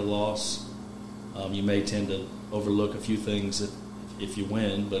after a loss. You may tend to overlook a few things if you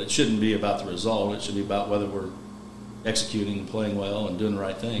win, but it shouldn't be about the result. It should be about whether we're executing and playing well and doing the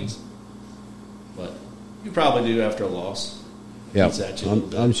right things. But you probably do after a loss. Yeah,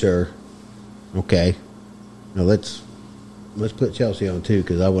 I'm sure. Okay. Now let's put Chelsea on too,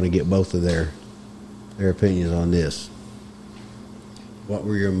 because I want to get both of their opinions on this. What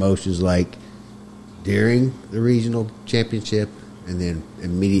were your emotions like during the regional championship and then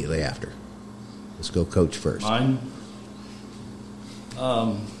immediately after? Let's go coach first. Mine?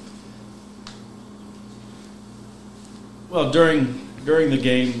 Well, during the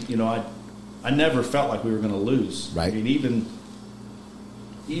game, I never felt like we were going to lose. Right. I mean,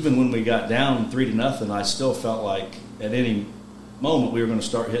 even when we got down 3-0, I still felt like at any moment we were going to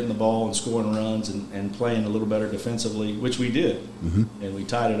start hitting the ball and scoring runs and playing a little better defensively, which we did. Mm-hmm. And we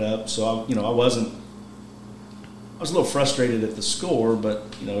tied it up. So I was a little frustrated at the score,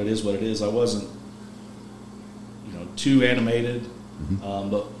 but it is what it is. I wasn't too animated. Mm-hmm.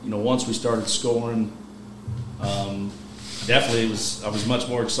 But once we started scoring, definitely I was much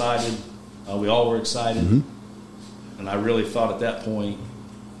more excited. We all were excited. Mm-hmm. And I really thought at that point,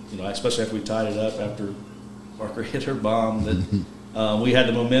 especially after we tied it up after Parker hit her bomb, that we had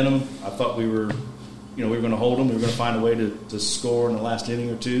the momentum. I thought we were going to hold them. We were going to find a way to score in the last inning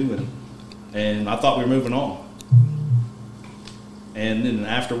or two, and I thought we were moving on. And then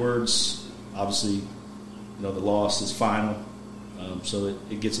afterwards, obviously, the loss is final, so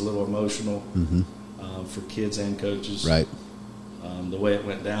it gets a little emotional for kids and coaches. Right. The way it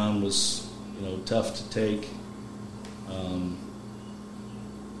went down was, tough to take.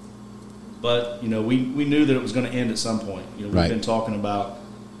 But, we knew that it was going to end at some point. We've been talking about,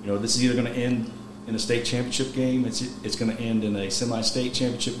 this is either going to end in a state championship game, it's going to end in a semi-state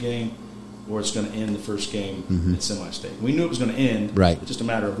championship game, or it's going to end the first game at semi-state. We knew it was going to end. Right. It's just a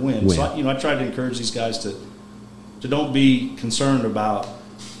matter of when. So, I tried to encourage these guys to don't be concerned about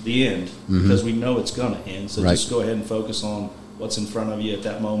the end because we know it's going to end. So just go ahead and focus on what's in front of you at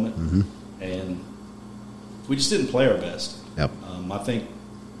that moment. Mm-hmm. And we just didn't play our best. Yep.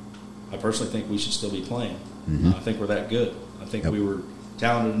 I personally think we should still be playing. Mm-hmm. I think we're that good. I think we were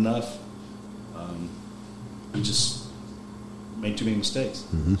talented enough. We just made too many mistakes.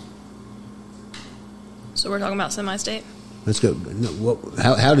 Mm-hmm. So we're talking about semi-state? Let's go.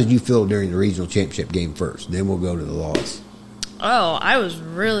 How did you feel during the regional championship game first? Then we'll go to the loss. Oh,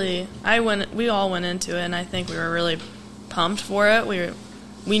 we all went into it, and I think we were really pumped for it.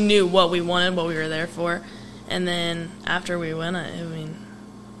 We knew what we wanted, what we were there for. And then after we won it,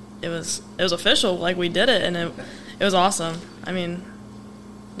 it was official, like we did it, and it was awesome.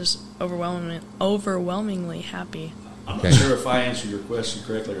 Just overwhelmingly happy. I'm Okay. not sure if I answered your question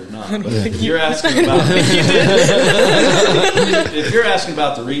correctly or not. But if you're asking about if you're asking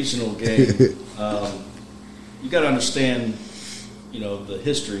about the regional game, you got to understand, the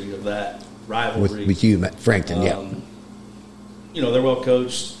history of that rivalry. With you, Frankton, yeah. They're well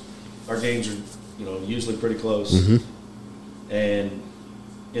coached. Our games are, usually pretty close. And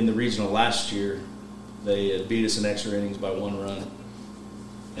in the regional last year, they had beat us in extra innings by 1 run.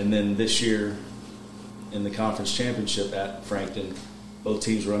 And then this year, in the conference championship at Frankton, both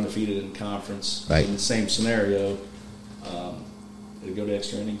teams were undefeated in conference. Right. In the same scenario, did it go to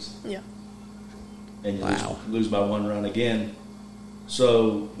extra innings? Yeah. And you Wow. lose by 1 run again.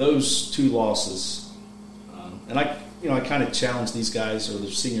 So those 2 losses, and I kind of challenged these guys or the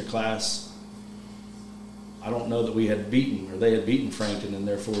senior class. I don't know that we had beaten or they had beaten Frankton in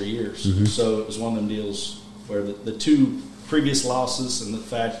their 4 years. So it was one of them deals where the 2 previous losses and the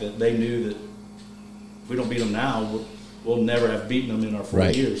fact that they knew that if we don't beat them now, we'll never have beaten them in our 4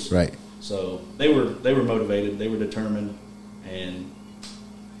 Right, years. right. So they were motivated, they were determined, and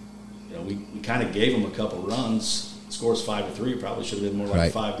we kind of gave them a couple runs. The score's 5-3. Probably should have been more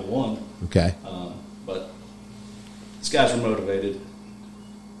like Right. 5-1. Okay. But these guys were motivated.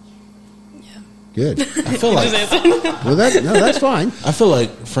 Good. I feel like Well, that's fine. I feel like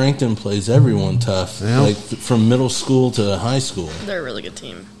Frankton plays everyone tough, Yeah. like from middle school to high school. They're a really good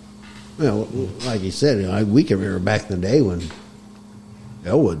team. Well, like you said, we can remember back in the day when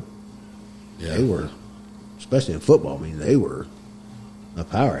Elwood, they were, especially in football, they were a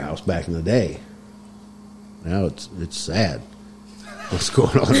powerhouse back in the day. Now it's sad what's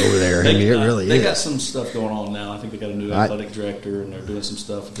going on over there. It really They is. got some stuff going on now. I think they got a new athletic director, and they're doing some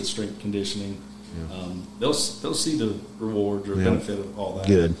stuff with the strength and conditioning. They'll see the rewards or benefit of all that.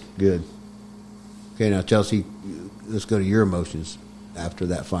 Good. Okay, now Chelsea, let's go to your emotions after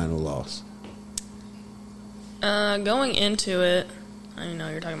that final loss. Going into it, I know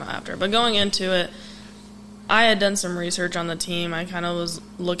you're talking about after, but going into it, I had done some research on the team. I kind of was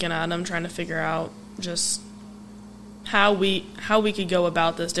looking at them, trying to figure out just how we could go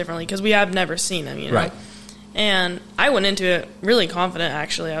about this differently, because we have never seen them, Right. And I went into it really confident,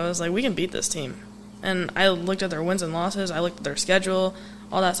 actually. I was like, we can beat this team. And I looked at their wins and losses. I looked at their schedule,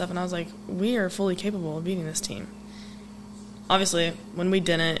 all that stuff, and I was like, we are fully capable of beating this team. Obviously, when we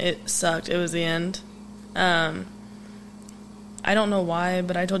didn't, it sucked. It was the end. I don't know why,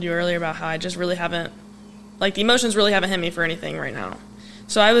 but I told you earlier about how I just really haven't, the emotions really haven't hit me for anything right now.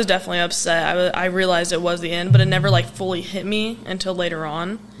 So I was definitely upset. I realized it was the end, but it never, fully hit me until later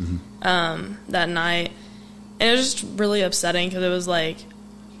on that night. And it was just really upsetting because it was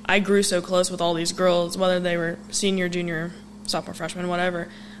I grew so close with all these girls, whether they were senior, junior, sophomore, freshman, whatever.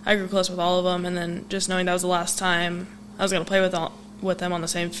 I grew close with all of them, and then just knowing that was the last time I was going to play with them on the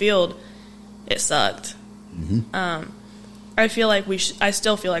same field, it sucked. I feel like I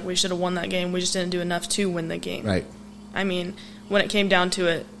still feel like we should have won that game. We just didn't do enough to win the game. Right. I mean, when it came down to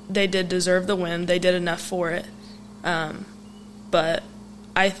it, they did deserve the win. They did enough for it. But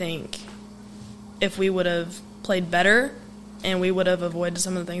I think if we would have played better and we would have avoided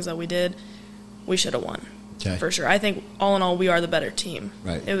some of the things that we did, we should have won. Okay. For sure. I think all in all, we are the better team.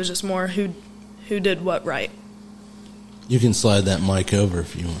 Right. It was just more who did what right. You can slide that mic over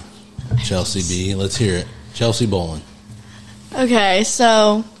if you want. Chelsea B, let's hear it. Chelsea Bolin. Okay,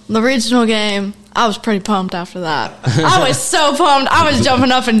 so the regional game, I was pretty pumped after that. I was so pumped. I was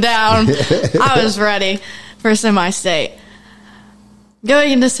jumping up and down. I was ready for semi-state.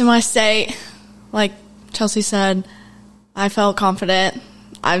 Going into semi-state, like Chelsea said, I felt confident.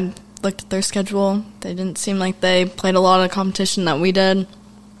 I looked at their schedule. They didn't seem like they played a lot of competition that we did,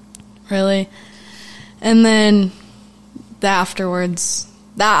 really. And then afterwards,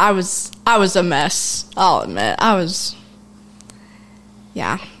 I was a mess. I'll admit,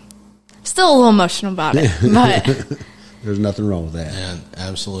 yeah, still a little emotional about it, but There's nothing wrong with that. And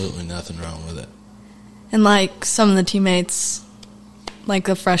absolutely nothing wrong with it. and some of the teammates,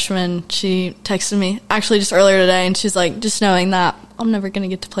 the freshman, she texted me actually just earlier today, and she's like, just knowing that I'm never gonna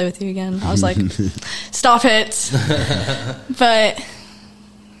get to play with you again. I was like, stop it. But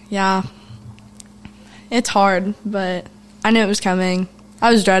yeah, it's hard, but I knew it was coming.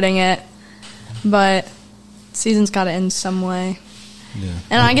 I was dreading it, but season's got to end some way. Yeah.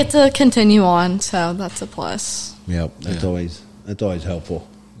 And I get to continue on, so that's a plus. Yep, that's Yeah. always helpful.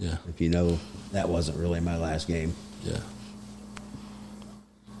 Yeah. If you know that wasn't really my last game. Yeah.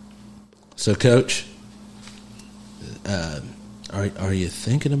 So, Coach, are you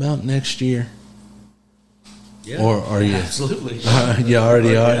thinking about next year? Yeah, Or are you- absolutely? You already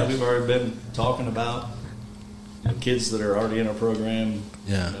Yeah, are. we've already been talking about kids that are already in our program.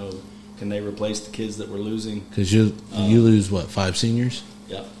 Yeah. can they replace the kids that we're losing? Because you lose, what, 5 seniors?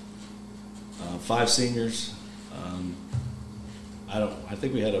 Yep. 5 seniors. I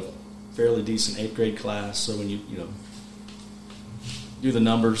think we had a fairly decent 8th grade class. So when you do the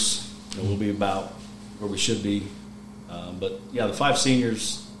numbers, we'll be about where we should be. But yeah, the 5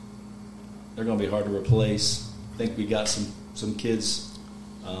 seniors, they're going to be hard to replace. I think we got some kids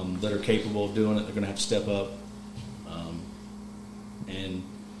that are capable of doing it. They're going to have to step up, and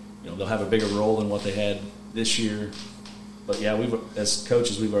they'll have a bigger role than what they had this year. But yeah, as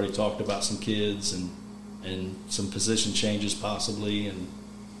coaches, we've already talked about some kids and some position changes possibly, and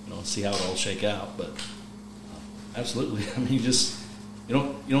see how it all shake out. But absolutely, I mean, you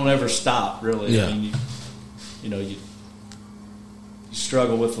don't ever stop really. Yeah. I mean, you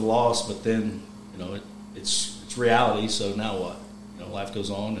struggle with the loss, but then it's reality. So now what? Life goes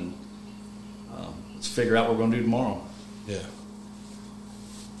on, and let's figure out what we're going to do tomorrow. Yeah.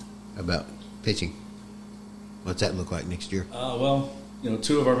 How about pitching? What's that look like next year? Well,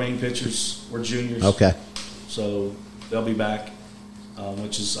 2 of our main pitchers were juniors. Okay. So they'll be back,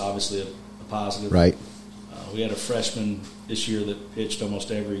 which is obviously a positive. Right. We had a freshman this year that pitched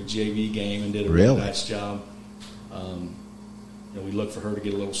almost every JV game and did a Really? really nice job. We look for her to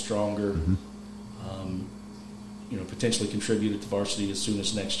get a little stronger. Mm-hmm. Potentially contribute to varsity as soon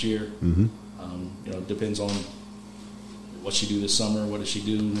as next year. Mm-hmm. It depends on what she do this summer, what does she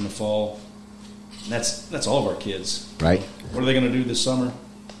do in the fall. And that's all of our kids. Right. What are they going to do this summer?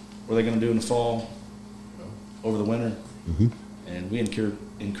 What are they going to do in the fall? Over the winter? Mm-hmm. And we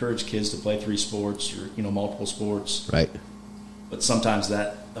encourage kids to play 3 sports or multiple sports. Right. But sometimes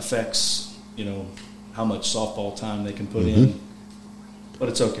that affects how much softball time they can put Mm-hmm. in. But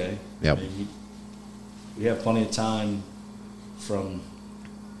it's okay. Yep. I mean, we have plenty of time from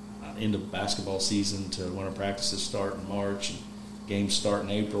end of basketball season to when our practices start in March and games start in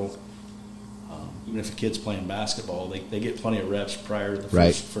April. Even if a kid's playing basketball, they get plenty of reps prior to the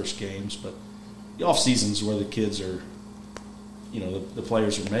Right. first games. But the off season is where the kids are, the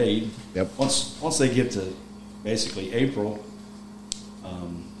players are made. Yep. Once they get to basically April,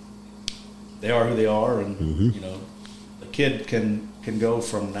 they are who they are, and Mm-hmm. a kid can go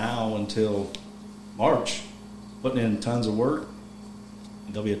from now until March, putting in tons of work.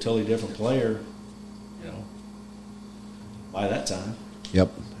 They'll be a totally different player, by that time. Yep.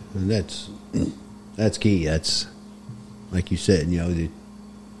 And that's key. That's like you said.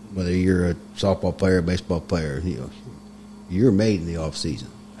 Whether you're a softball player, or baseball player, you're made in the off season.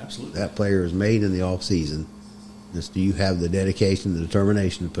 Absolutely. That player is made in the off season. Just do you have the dedication, the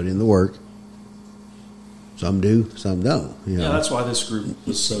determination to put in the work? Some do, some don't. Yeah, that's why this group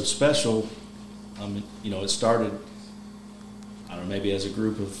was so special. It started, I don't know, maybe as a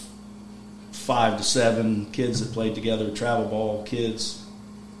group of 5 to 7 kids that played together, travel ball kids.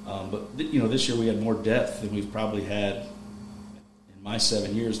 But this year we had more depth than we've probably had in my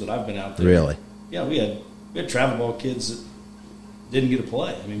 7 years that I've been out there. Really? Yeah, we had travel ball kids that didn't get to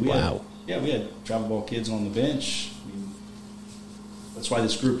play. I mean, we had travel ball kids on the bench. I mean, that's why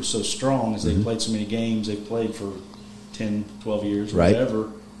this group is so strong, is they played so many games. They've played for 10, 12 years, or Right. whatever.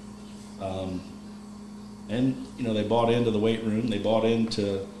 And they bought into the weight room. They bought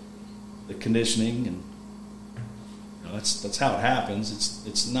into the conditioning, and that's how it happens.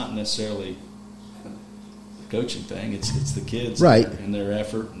 It's not necessarily the coaching thing. It's the kids, Right. and their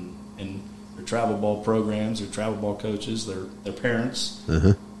effort, and their travel ball programs, their travel ball coaches, their parents.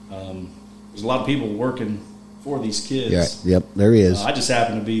 Uh-huh. There's a lot of people working for these kids. Yeah. Yep. There is. I just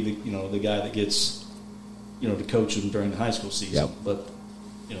happen to be the guy that gets to coach them during the high school season. Yep. But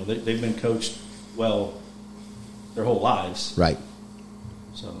they've been coached well their whole lives. Right.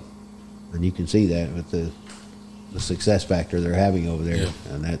 So And you can see that with the success factor they're having over there, Yeah.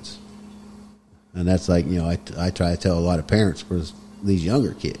 and that's like I try to tell a lot of parents for these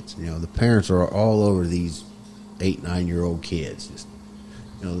younger kids. The parents are all over these 8, 9-year-old kids. Just,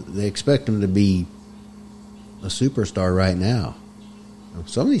 they expect them to be a superstar right now.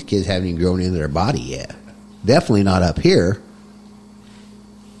 Some of these kids haven't even grown into their body yet. Definitely not up here.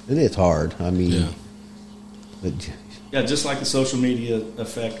 And it's hard. I mean, Yeah. but yeah, just like the social media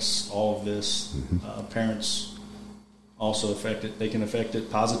affects all of this, parents also affect it. They can affect it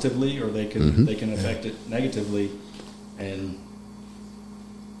positively, or they can affect it negatively. And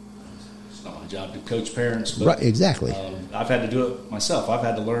it's not my job to coach parents, but right, exactly. I've had to do it myself. I've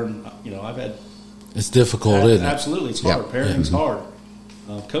had to learn. It's difficult, isn't it? Absolutely, it's Yeah. hard. Parenting's hard.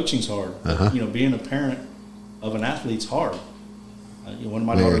 Coaching's hard. Uh-huh. Being a parent of an athlete's hard. One of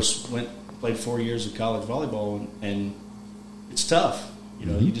my Yeah. daughters played 4 years of college volleyball, and it's tough.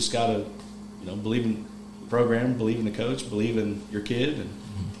 You just got to, believe in the program, believe in the coach, believe in your kid, and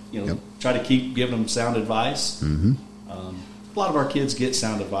Yep. try to keep giving them sound advice. Mm-hmm. A lot of our kids get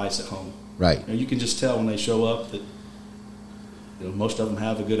sound advice at home. Right. You can just tell when they show up that most of them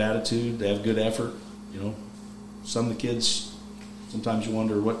have a good attitude. They have good effort. Some of the kids, sometimes you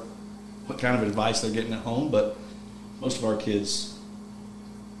wonder what kind of advice they're getting at home, but most of our kids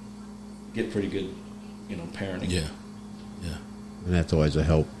get pretty good, parenting. Yeah. And that's always a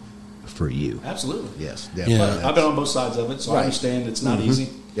help for you. Absolutely. Yes, definitely. Yeah. I've been on both sides of it, so I Right. understand it's not Mhm. easy.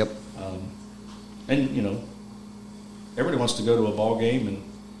 Yep. And everybody wants to go to a ball game, and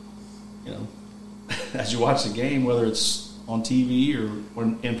as you watch the game, whether it's on TV or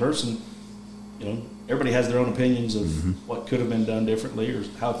in person, everybody has their own opinions of what could have been done differently or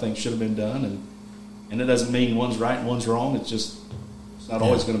how things should have been done, and it doesn't mean one's right and one's wrong. It's not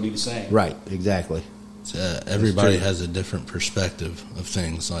always going to be the same. Right, exactly. Everybody true. has a different perspective of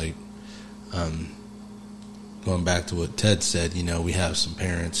things. Like, going back to what Ted said, we have some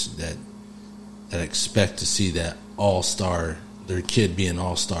parents that expect to see that all-star, their kid be an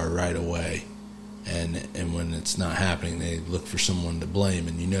all-star right away. And when it's not happening, they look for someone to blame.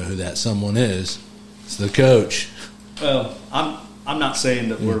 And you know who that someone is? It's the coach. Well, I'm not saying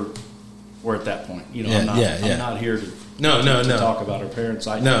that we're at that point. I'm not here to No. talk about our parents.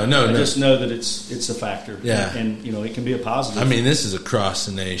 I No. just know that it's a factor. Yeah. and it can be a positive. I mean, this is across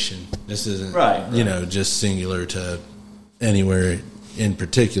the nation. This isn't, Right. just singular to anywhere in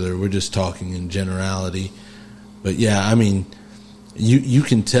particular. We're just talking in generality. But yeah, I mean, you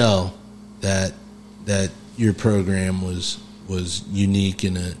can tell that your program was unique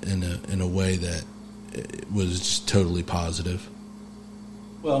in a way that it was just totally positive.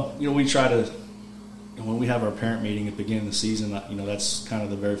 Well, we try to, when we have our parent meeting at the beginning of the season, that's kind of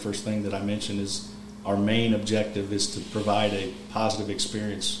the very first thing that I mentioned is our main objective is to provide a positive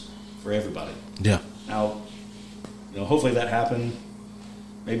experience for everybody. Yeah. Now, hopefully that happened.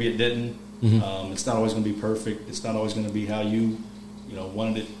 Maybe it didn't. Mm-hmm. It's not always going to be perfect. It's not always going to be how you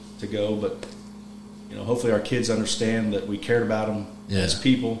wanted it to go, but hopefully our kids understand that we cared about them as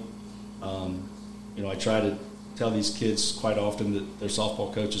people. I try to tell these kids quite often that their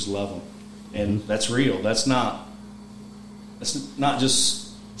softball coaches love them, and that's real. That's not just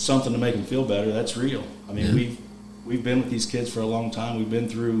something to make them feel better. That's real. I mean, we've been with these kids for a long time. We've been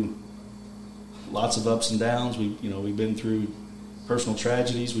through lots of ups and downs. We've been through personal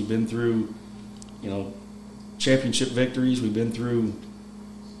tragedies. We've been through championship victories. We've been through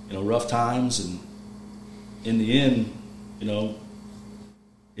rough times, and in the end,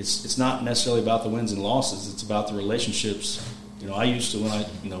 it's not necessarily about the wins and losses. It's about the relationships. I used to when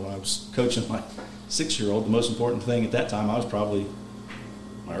I was coaching my 6-year-old, the most important thing at that time, I was probably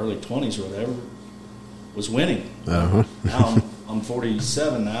in my early 20s or whatever, was winning. Uh-huh. Now I'm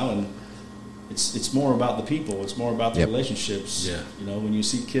 47 now, and it's more about the people. It's more about the relationships. Yeah. When you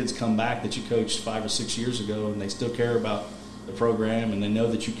see kids come back that you coached 5 or 6 years ago, and they still care about the program, and they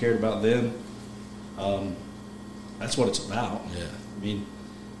know that you cared about them. That's what it's about. Yeah. I mean,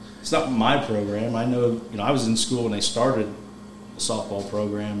 it's not my program. I know, I was in school when they started the softball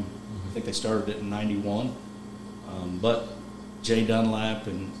program. I think they started it in '91. But Jay Dunlap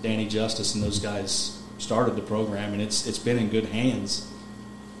and Danny Justice and those guys started the program, and it's been in good hands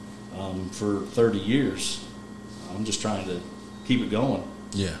for 30 years. I'm just trying to keep it going.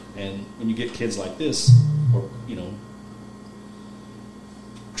 Yeah. And when you get kids like this, or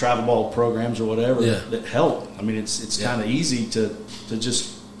travel ball programs or whatever that help. I mean, it's kind of easy to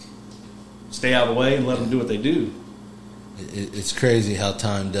just stay out of the way and let them do what they do. It's crazy how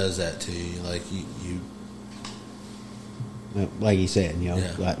time does that to you. Like you Like he said,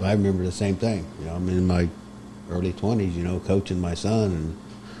 I remember the same thing. I'm in my early 20s, coaching my son, and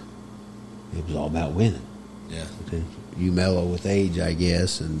it was all about winning. Yeah. You mellow with age, I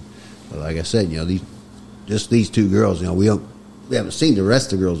guess, and like I said, these two girls, we haven't seen the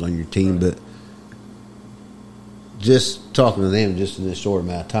rest of the girls on your team, but just talking to them just in this short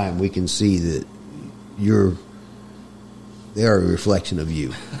amount of time, we can see that they are a reflection of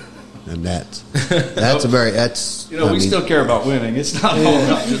you. And that's we still care about winning. It's not all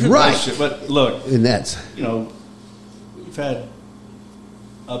about just relationship. But look, and that's we've had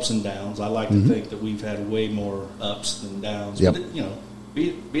ups and downs. I like to think that we've had way more ups than downs. Yep. But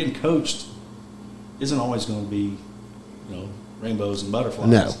being coached isn't always going to be rainbows and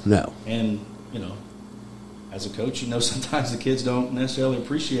butterflies. No. And as a coach, sometimes the kids don't necessarily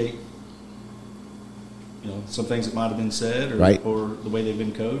appreciate some things that might have been said or the way they've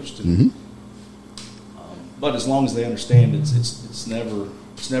been coached. And, but as long as they understand, it's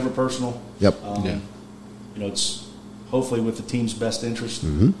never personal. Yep. It's hopefully with the team's best interest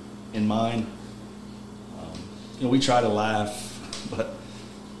in mind. We try to laugh, but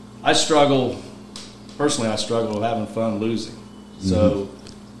I struggle personally. I struggle with having fun losing. So,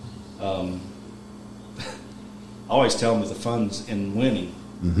 I always tell them that the fun's in winning.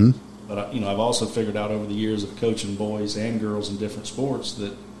 Mm-hmm. But I've also figured out over the years of coaching boys and girls in different sports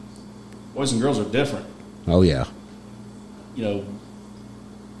that boys and girls are different. Oh yeah. I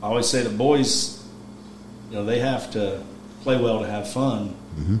always say that boys, they have to play well to have fun.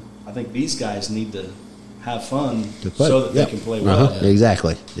 Mm-hmm. I think these guys need to have fun To play. so that Yep. they can play well. Uh-huh.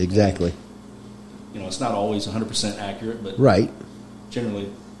 Exactly. It's not always 100% accurate, but Right. generally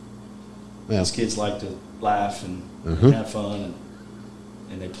Yeah. these kids like to laugh and Mhm. have fun,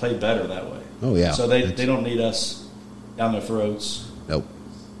 and they play better that way. Oh yeah. So they don't need us down their throats. Nope.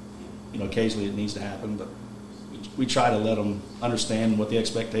 Occasionally it needs to happen, but we try to let them understand what the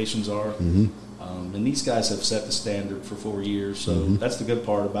expectations are. Mm-hmm. And these guys have set the standard for 4 years, so Mm-hmm. that's the good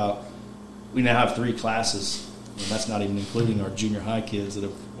part about. We now have 3 classes, and that's not even including our junior high kids that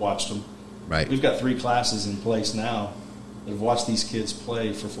have watched them. Right. We've got 3 classes in place now that have watched these kids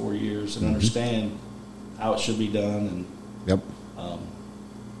play for 4 years and understand how it should be done and Yep.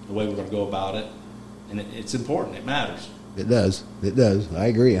 the way we're going to go about it. And it's important. It matters. It does. It does. I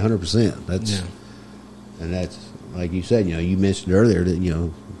agree 100%. Yeah. And that's like you said. You mentioned earlier that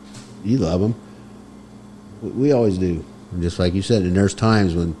you love them. We always do. Just like you said, and there's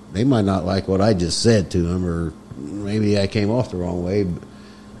times when they might not like what I just said to them, or maybe I came off the wrong way. But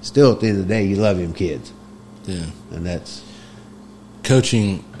still, at the end of the day, you love them kids, Yeah. and that's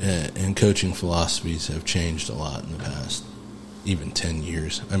Coaching and coaching philosophies have changed a lot in the past, even 10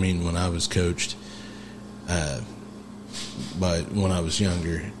 years. I mean, when I was coached, but when I was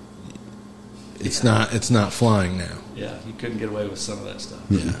younger, it's not flying now. Yeah, you couldn't get away with some of that stuff.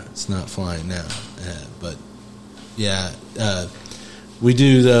 Yeah, it's not flying now. But yeah, we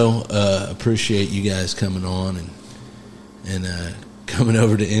do though appreciate you guys coming on and coming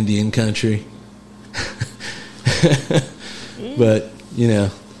over to Indian country. But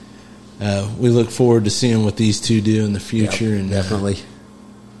we look forward to seeing what these two do in the future, and definitely.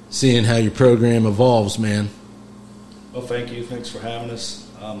 seeing how your program evolves, man. Well, thank you. Thanks for having us.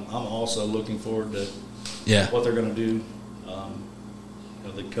 I'm also looking forward to Yeah, what they're going to do.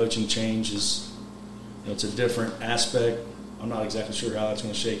 The coaching change is, it's a different aspect. I'm not exactly sure how that's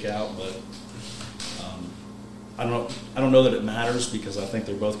going to shake out, but I don't know that it matters because I think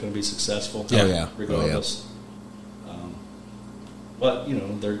they're both going to be successful. Oh, yeah. Regardless. But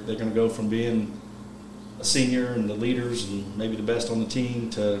they're going to go from being a senior and the leaders and maybe the best on the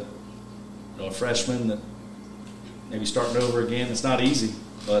team to a freshman that maybe starting over again. It's not easy,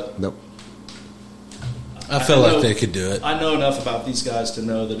 but Nope. I feel I like know- they could do it. I know enough about these guys to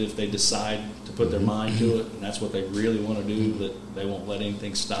know that if they decide to put their mind to it, and that's what they really want to do, that they won't let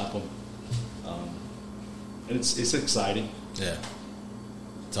anything stop them. And it's exciting. Yeah,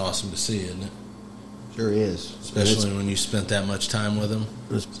 it's awesome to see, isn't it? Sure is. Especially when you spent that much time with them.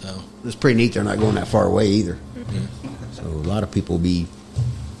 So It's pretty neat. They're not going that far away either. So a lot of people will be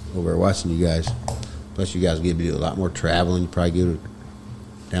over there watching you guys. Plus, you guys get to do a lot more traveling. You probably go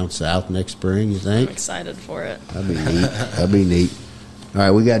down south next spring. You I'm think? excited for it. That'd be neat. That'd be neat. All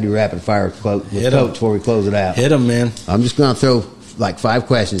right, we got to do rapid fire with Hit 'em. Coach before we close it out. hit them, man. I'm just going to throw like 5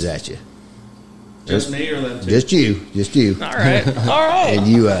 questions at you. Just me or them two? Just you. All right. All right. And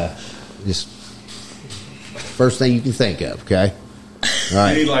you just first thing you can think of. Okay. All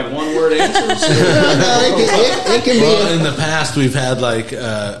right. You need like one word answers? It can be. Well, in the past, we've had like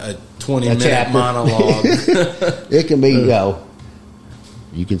a 20-minute chapter. monologue. It can be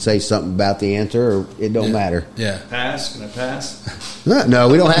you can say something about the answer, or it don't matter. Yeah, Pass? Can I pass? No,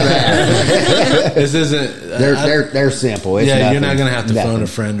 we don't have that. this isn't. They're simple. It's yeah, you're not nothing- going to have to phone nothing. a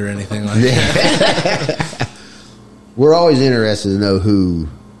friend or anything like that. We're always interested to know who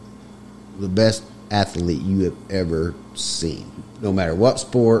the best athlete you have ever seen, no matter what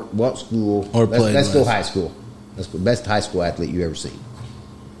sport, what school, Or played Let's go with. high school. That's the best high school athlete you ever seen.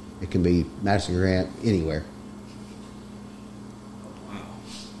 It can be Madison Grant, anywhere. Wow.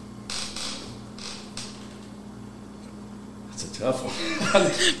 That's a tough one.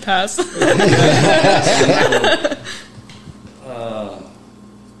 Pass.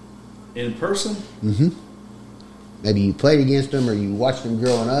 In person? Maybe you played against them, or you watched them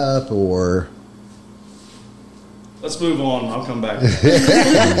growing up, or Let's move on. I'll come back.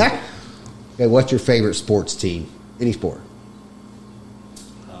 okay, what's your favorite sports team? Any sport,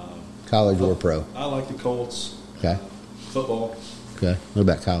 college or pro? I like the Colts. Okay, Football. okay. What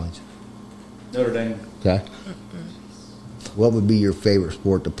about college? Notre Dame. Okay. What would be your favorite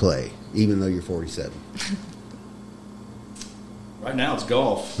sport to play, even though you're 47? Right now it's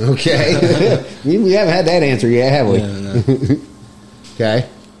golf. Okay. We haven't had that answer yet, have we? Yeah, no. Okay.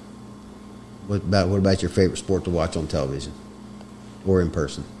 What about your favorite sport to watch on television or in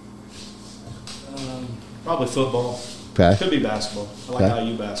person? Probably football. Okay. Could be basketball. I like Okay.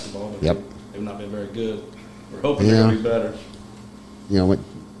 IU basketball, but Yep. they've not been very good. We're hoping Yeah. they're going to be better. You know,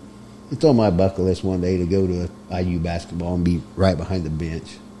 it's on my bucket list one day to go to IU basketball and be right behind the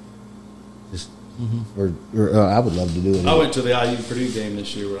bench. Just, or I would love to do it. I went to the IU Purdue game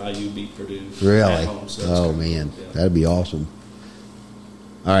this year where IU beat Purdue. Really? At home, so that's Oh cool. man, Yeah. that'd be awesome.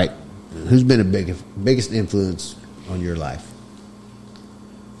 All right, who's been the biggest influence on your life?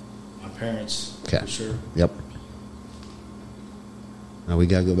 My parents, Okay. for sure. Yep. Now we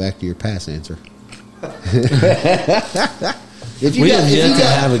gotta go back to your past answer. If We have if yet you to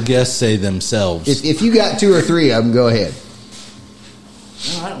got- have a guest say themselves. if you got 2 or 3 of them, go ahead.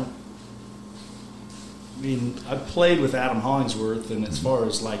 No, I don't. I mean, I played with Adam Hollingsworth, and as far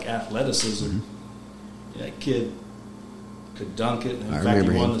as like athleticism, that kid could dunk it. In I fact,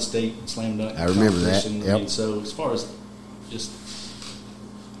 remember he won him. the state slam dunk. I remember that, competition. yep. I mean, so as far as just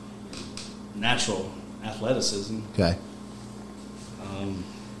natural athleticism, Okay.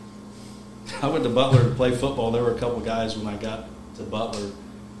 I went to Butler to play football. There were a couple guys when I got to Butler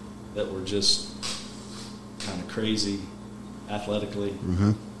that were just kind of crazy athletically.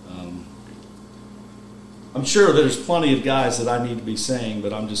 I'm sure there's plenty of guys that I need to be saying,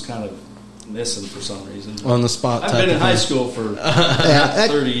 but I'm just kind of missing for some reason. on the spot. I've type been in of high thing. school for Yeah,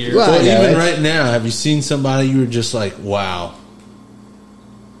 30 years. well, Well, yeah, even that's- right now, have you seen somebody you were just like, wow?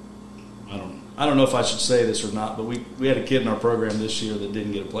 I don't know if I should say this or not, but we had a kid in our program this year that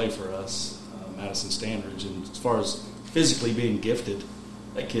didn't get to play for us, Madison Standridge, and as far as physically being gifted,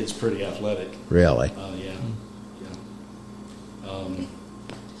 that kid's pretty athletic. Really? Yeah.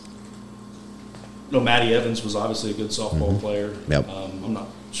 No, Matty Evans was obviously a good softball player. Yep. I'm not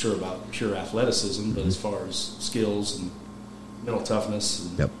sure about pure athleticism, but as far as skills and mental toughness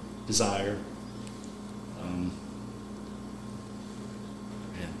and Yep. desire, man,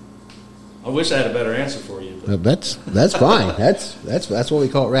 I wish I had a better answer for you. But That's fine. That's what we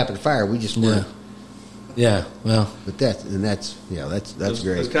call it rapid fire. We just Yeah. want, Yeah. Well, but that's it's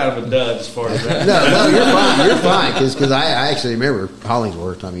great. kind of a dud as far as that. No, you're fine. You're fine because I actually remember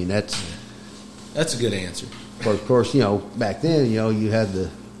Hollingsworth. I mean, that's that's a good answer. of course, back then, you had the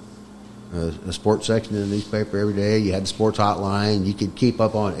a sports section in the newspaper every day. You had the sports hotline. You could keep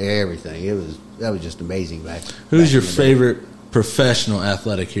up on everything. That was just amazing back. Who's back your in the day. favorite professional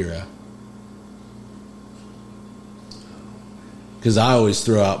athletic hero? Because I always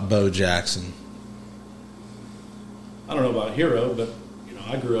throw out Bo Jackson. I don't know about hero, but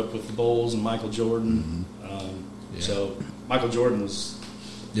I grew up with the Bulls and Michael Jordan. Yeah. So Michael Jordan was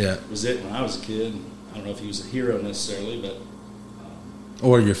Yeah. it when I was a kid. I don't know if he was a hero necessarily, but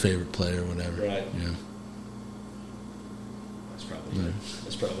Or your favorite player, whatever. Right. Yeah. that's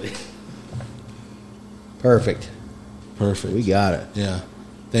probably it. Perfect. Perfect. We got it. Yeah.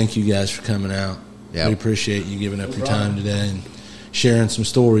 Thank you guys for coming out. Yep. We appreciate you giving up No your problem. time today and sharing some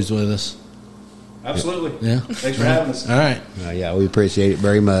stories with us. Absolutely. Yeah. Thanks for having us. All right. Yeah, we appreciate it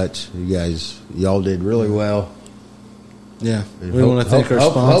very much. Y'all did really well. Yeah. And We want to thank our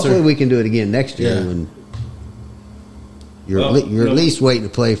sponsor. Hopefully, we can do it again next year Yeah. when you're Well, you're at least waiting to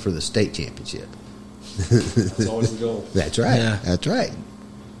play for the state championship. That's always the goal. That's right. Yeah. That's right.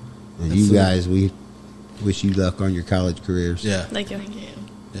 And That's you it. guys, we wish you luck on your college careers. Yeah. Thank you.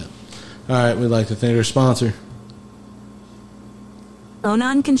 Yeah. All right. We'd like to thank our sponsor.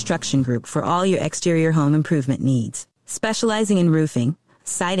 Onan Construction Group for all your exterior home improvement needs. Specializing in roofing,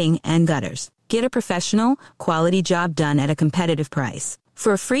 siding, and gutters. Get a professional, quality job done at a competitive price.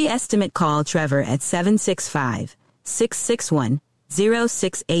 For a free estimate, call Trevor at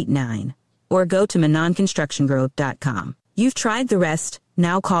 765-661-0689 or go to mononconstructiongroup.com. You've tried the rest,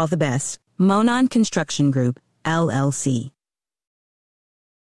 now call the best. Monon Construction Group, LLC.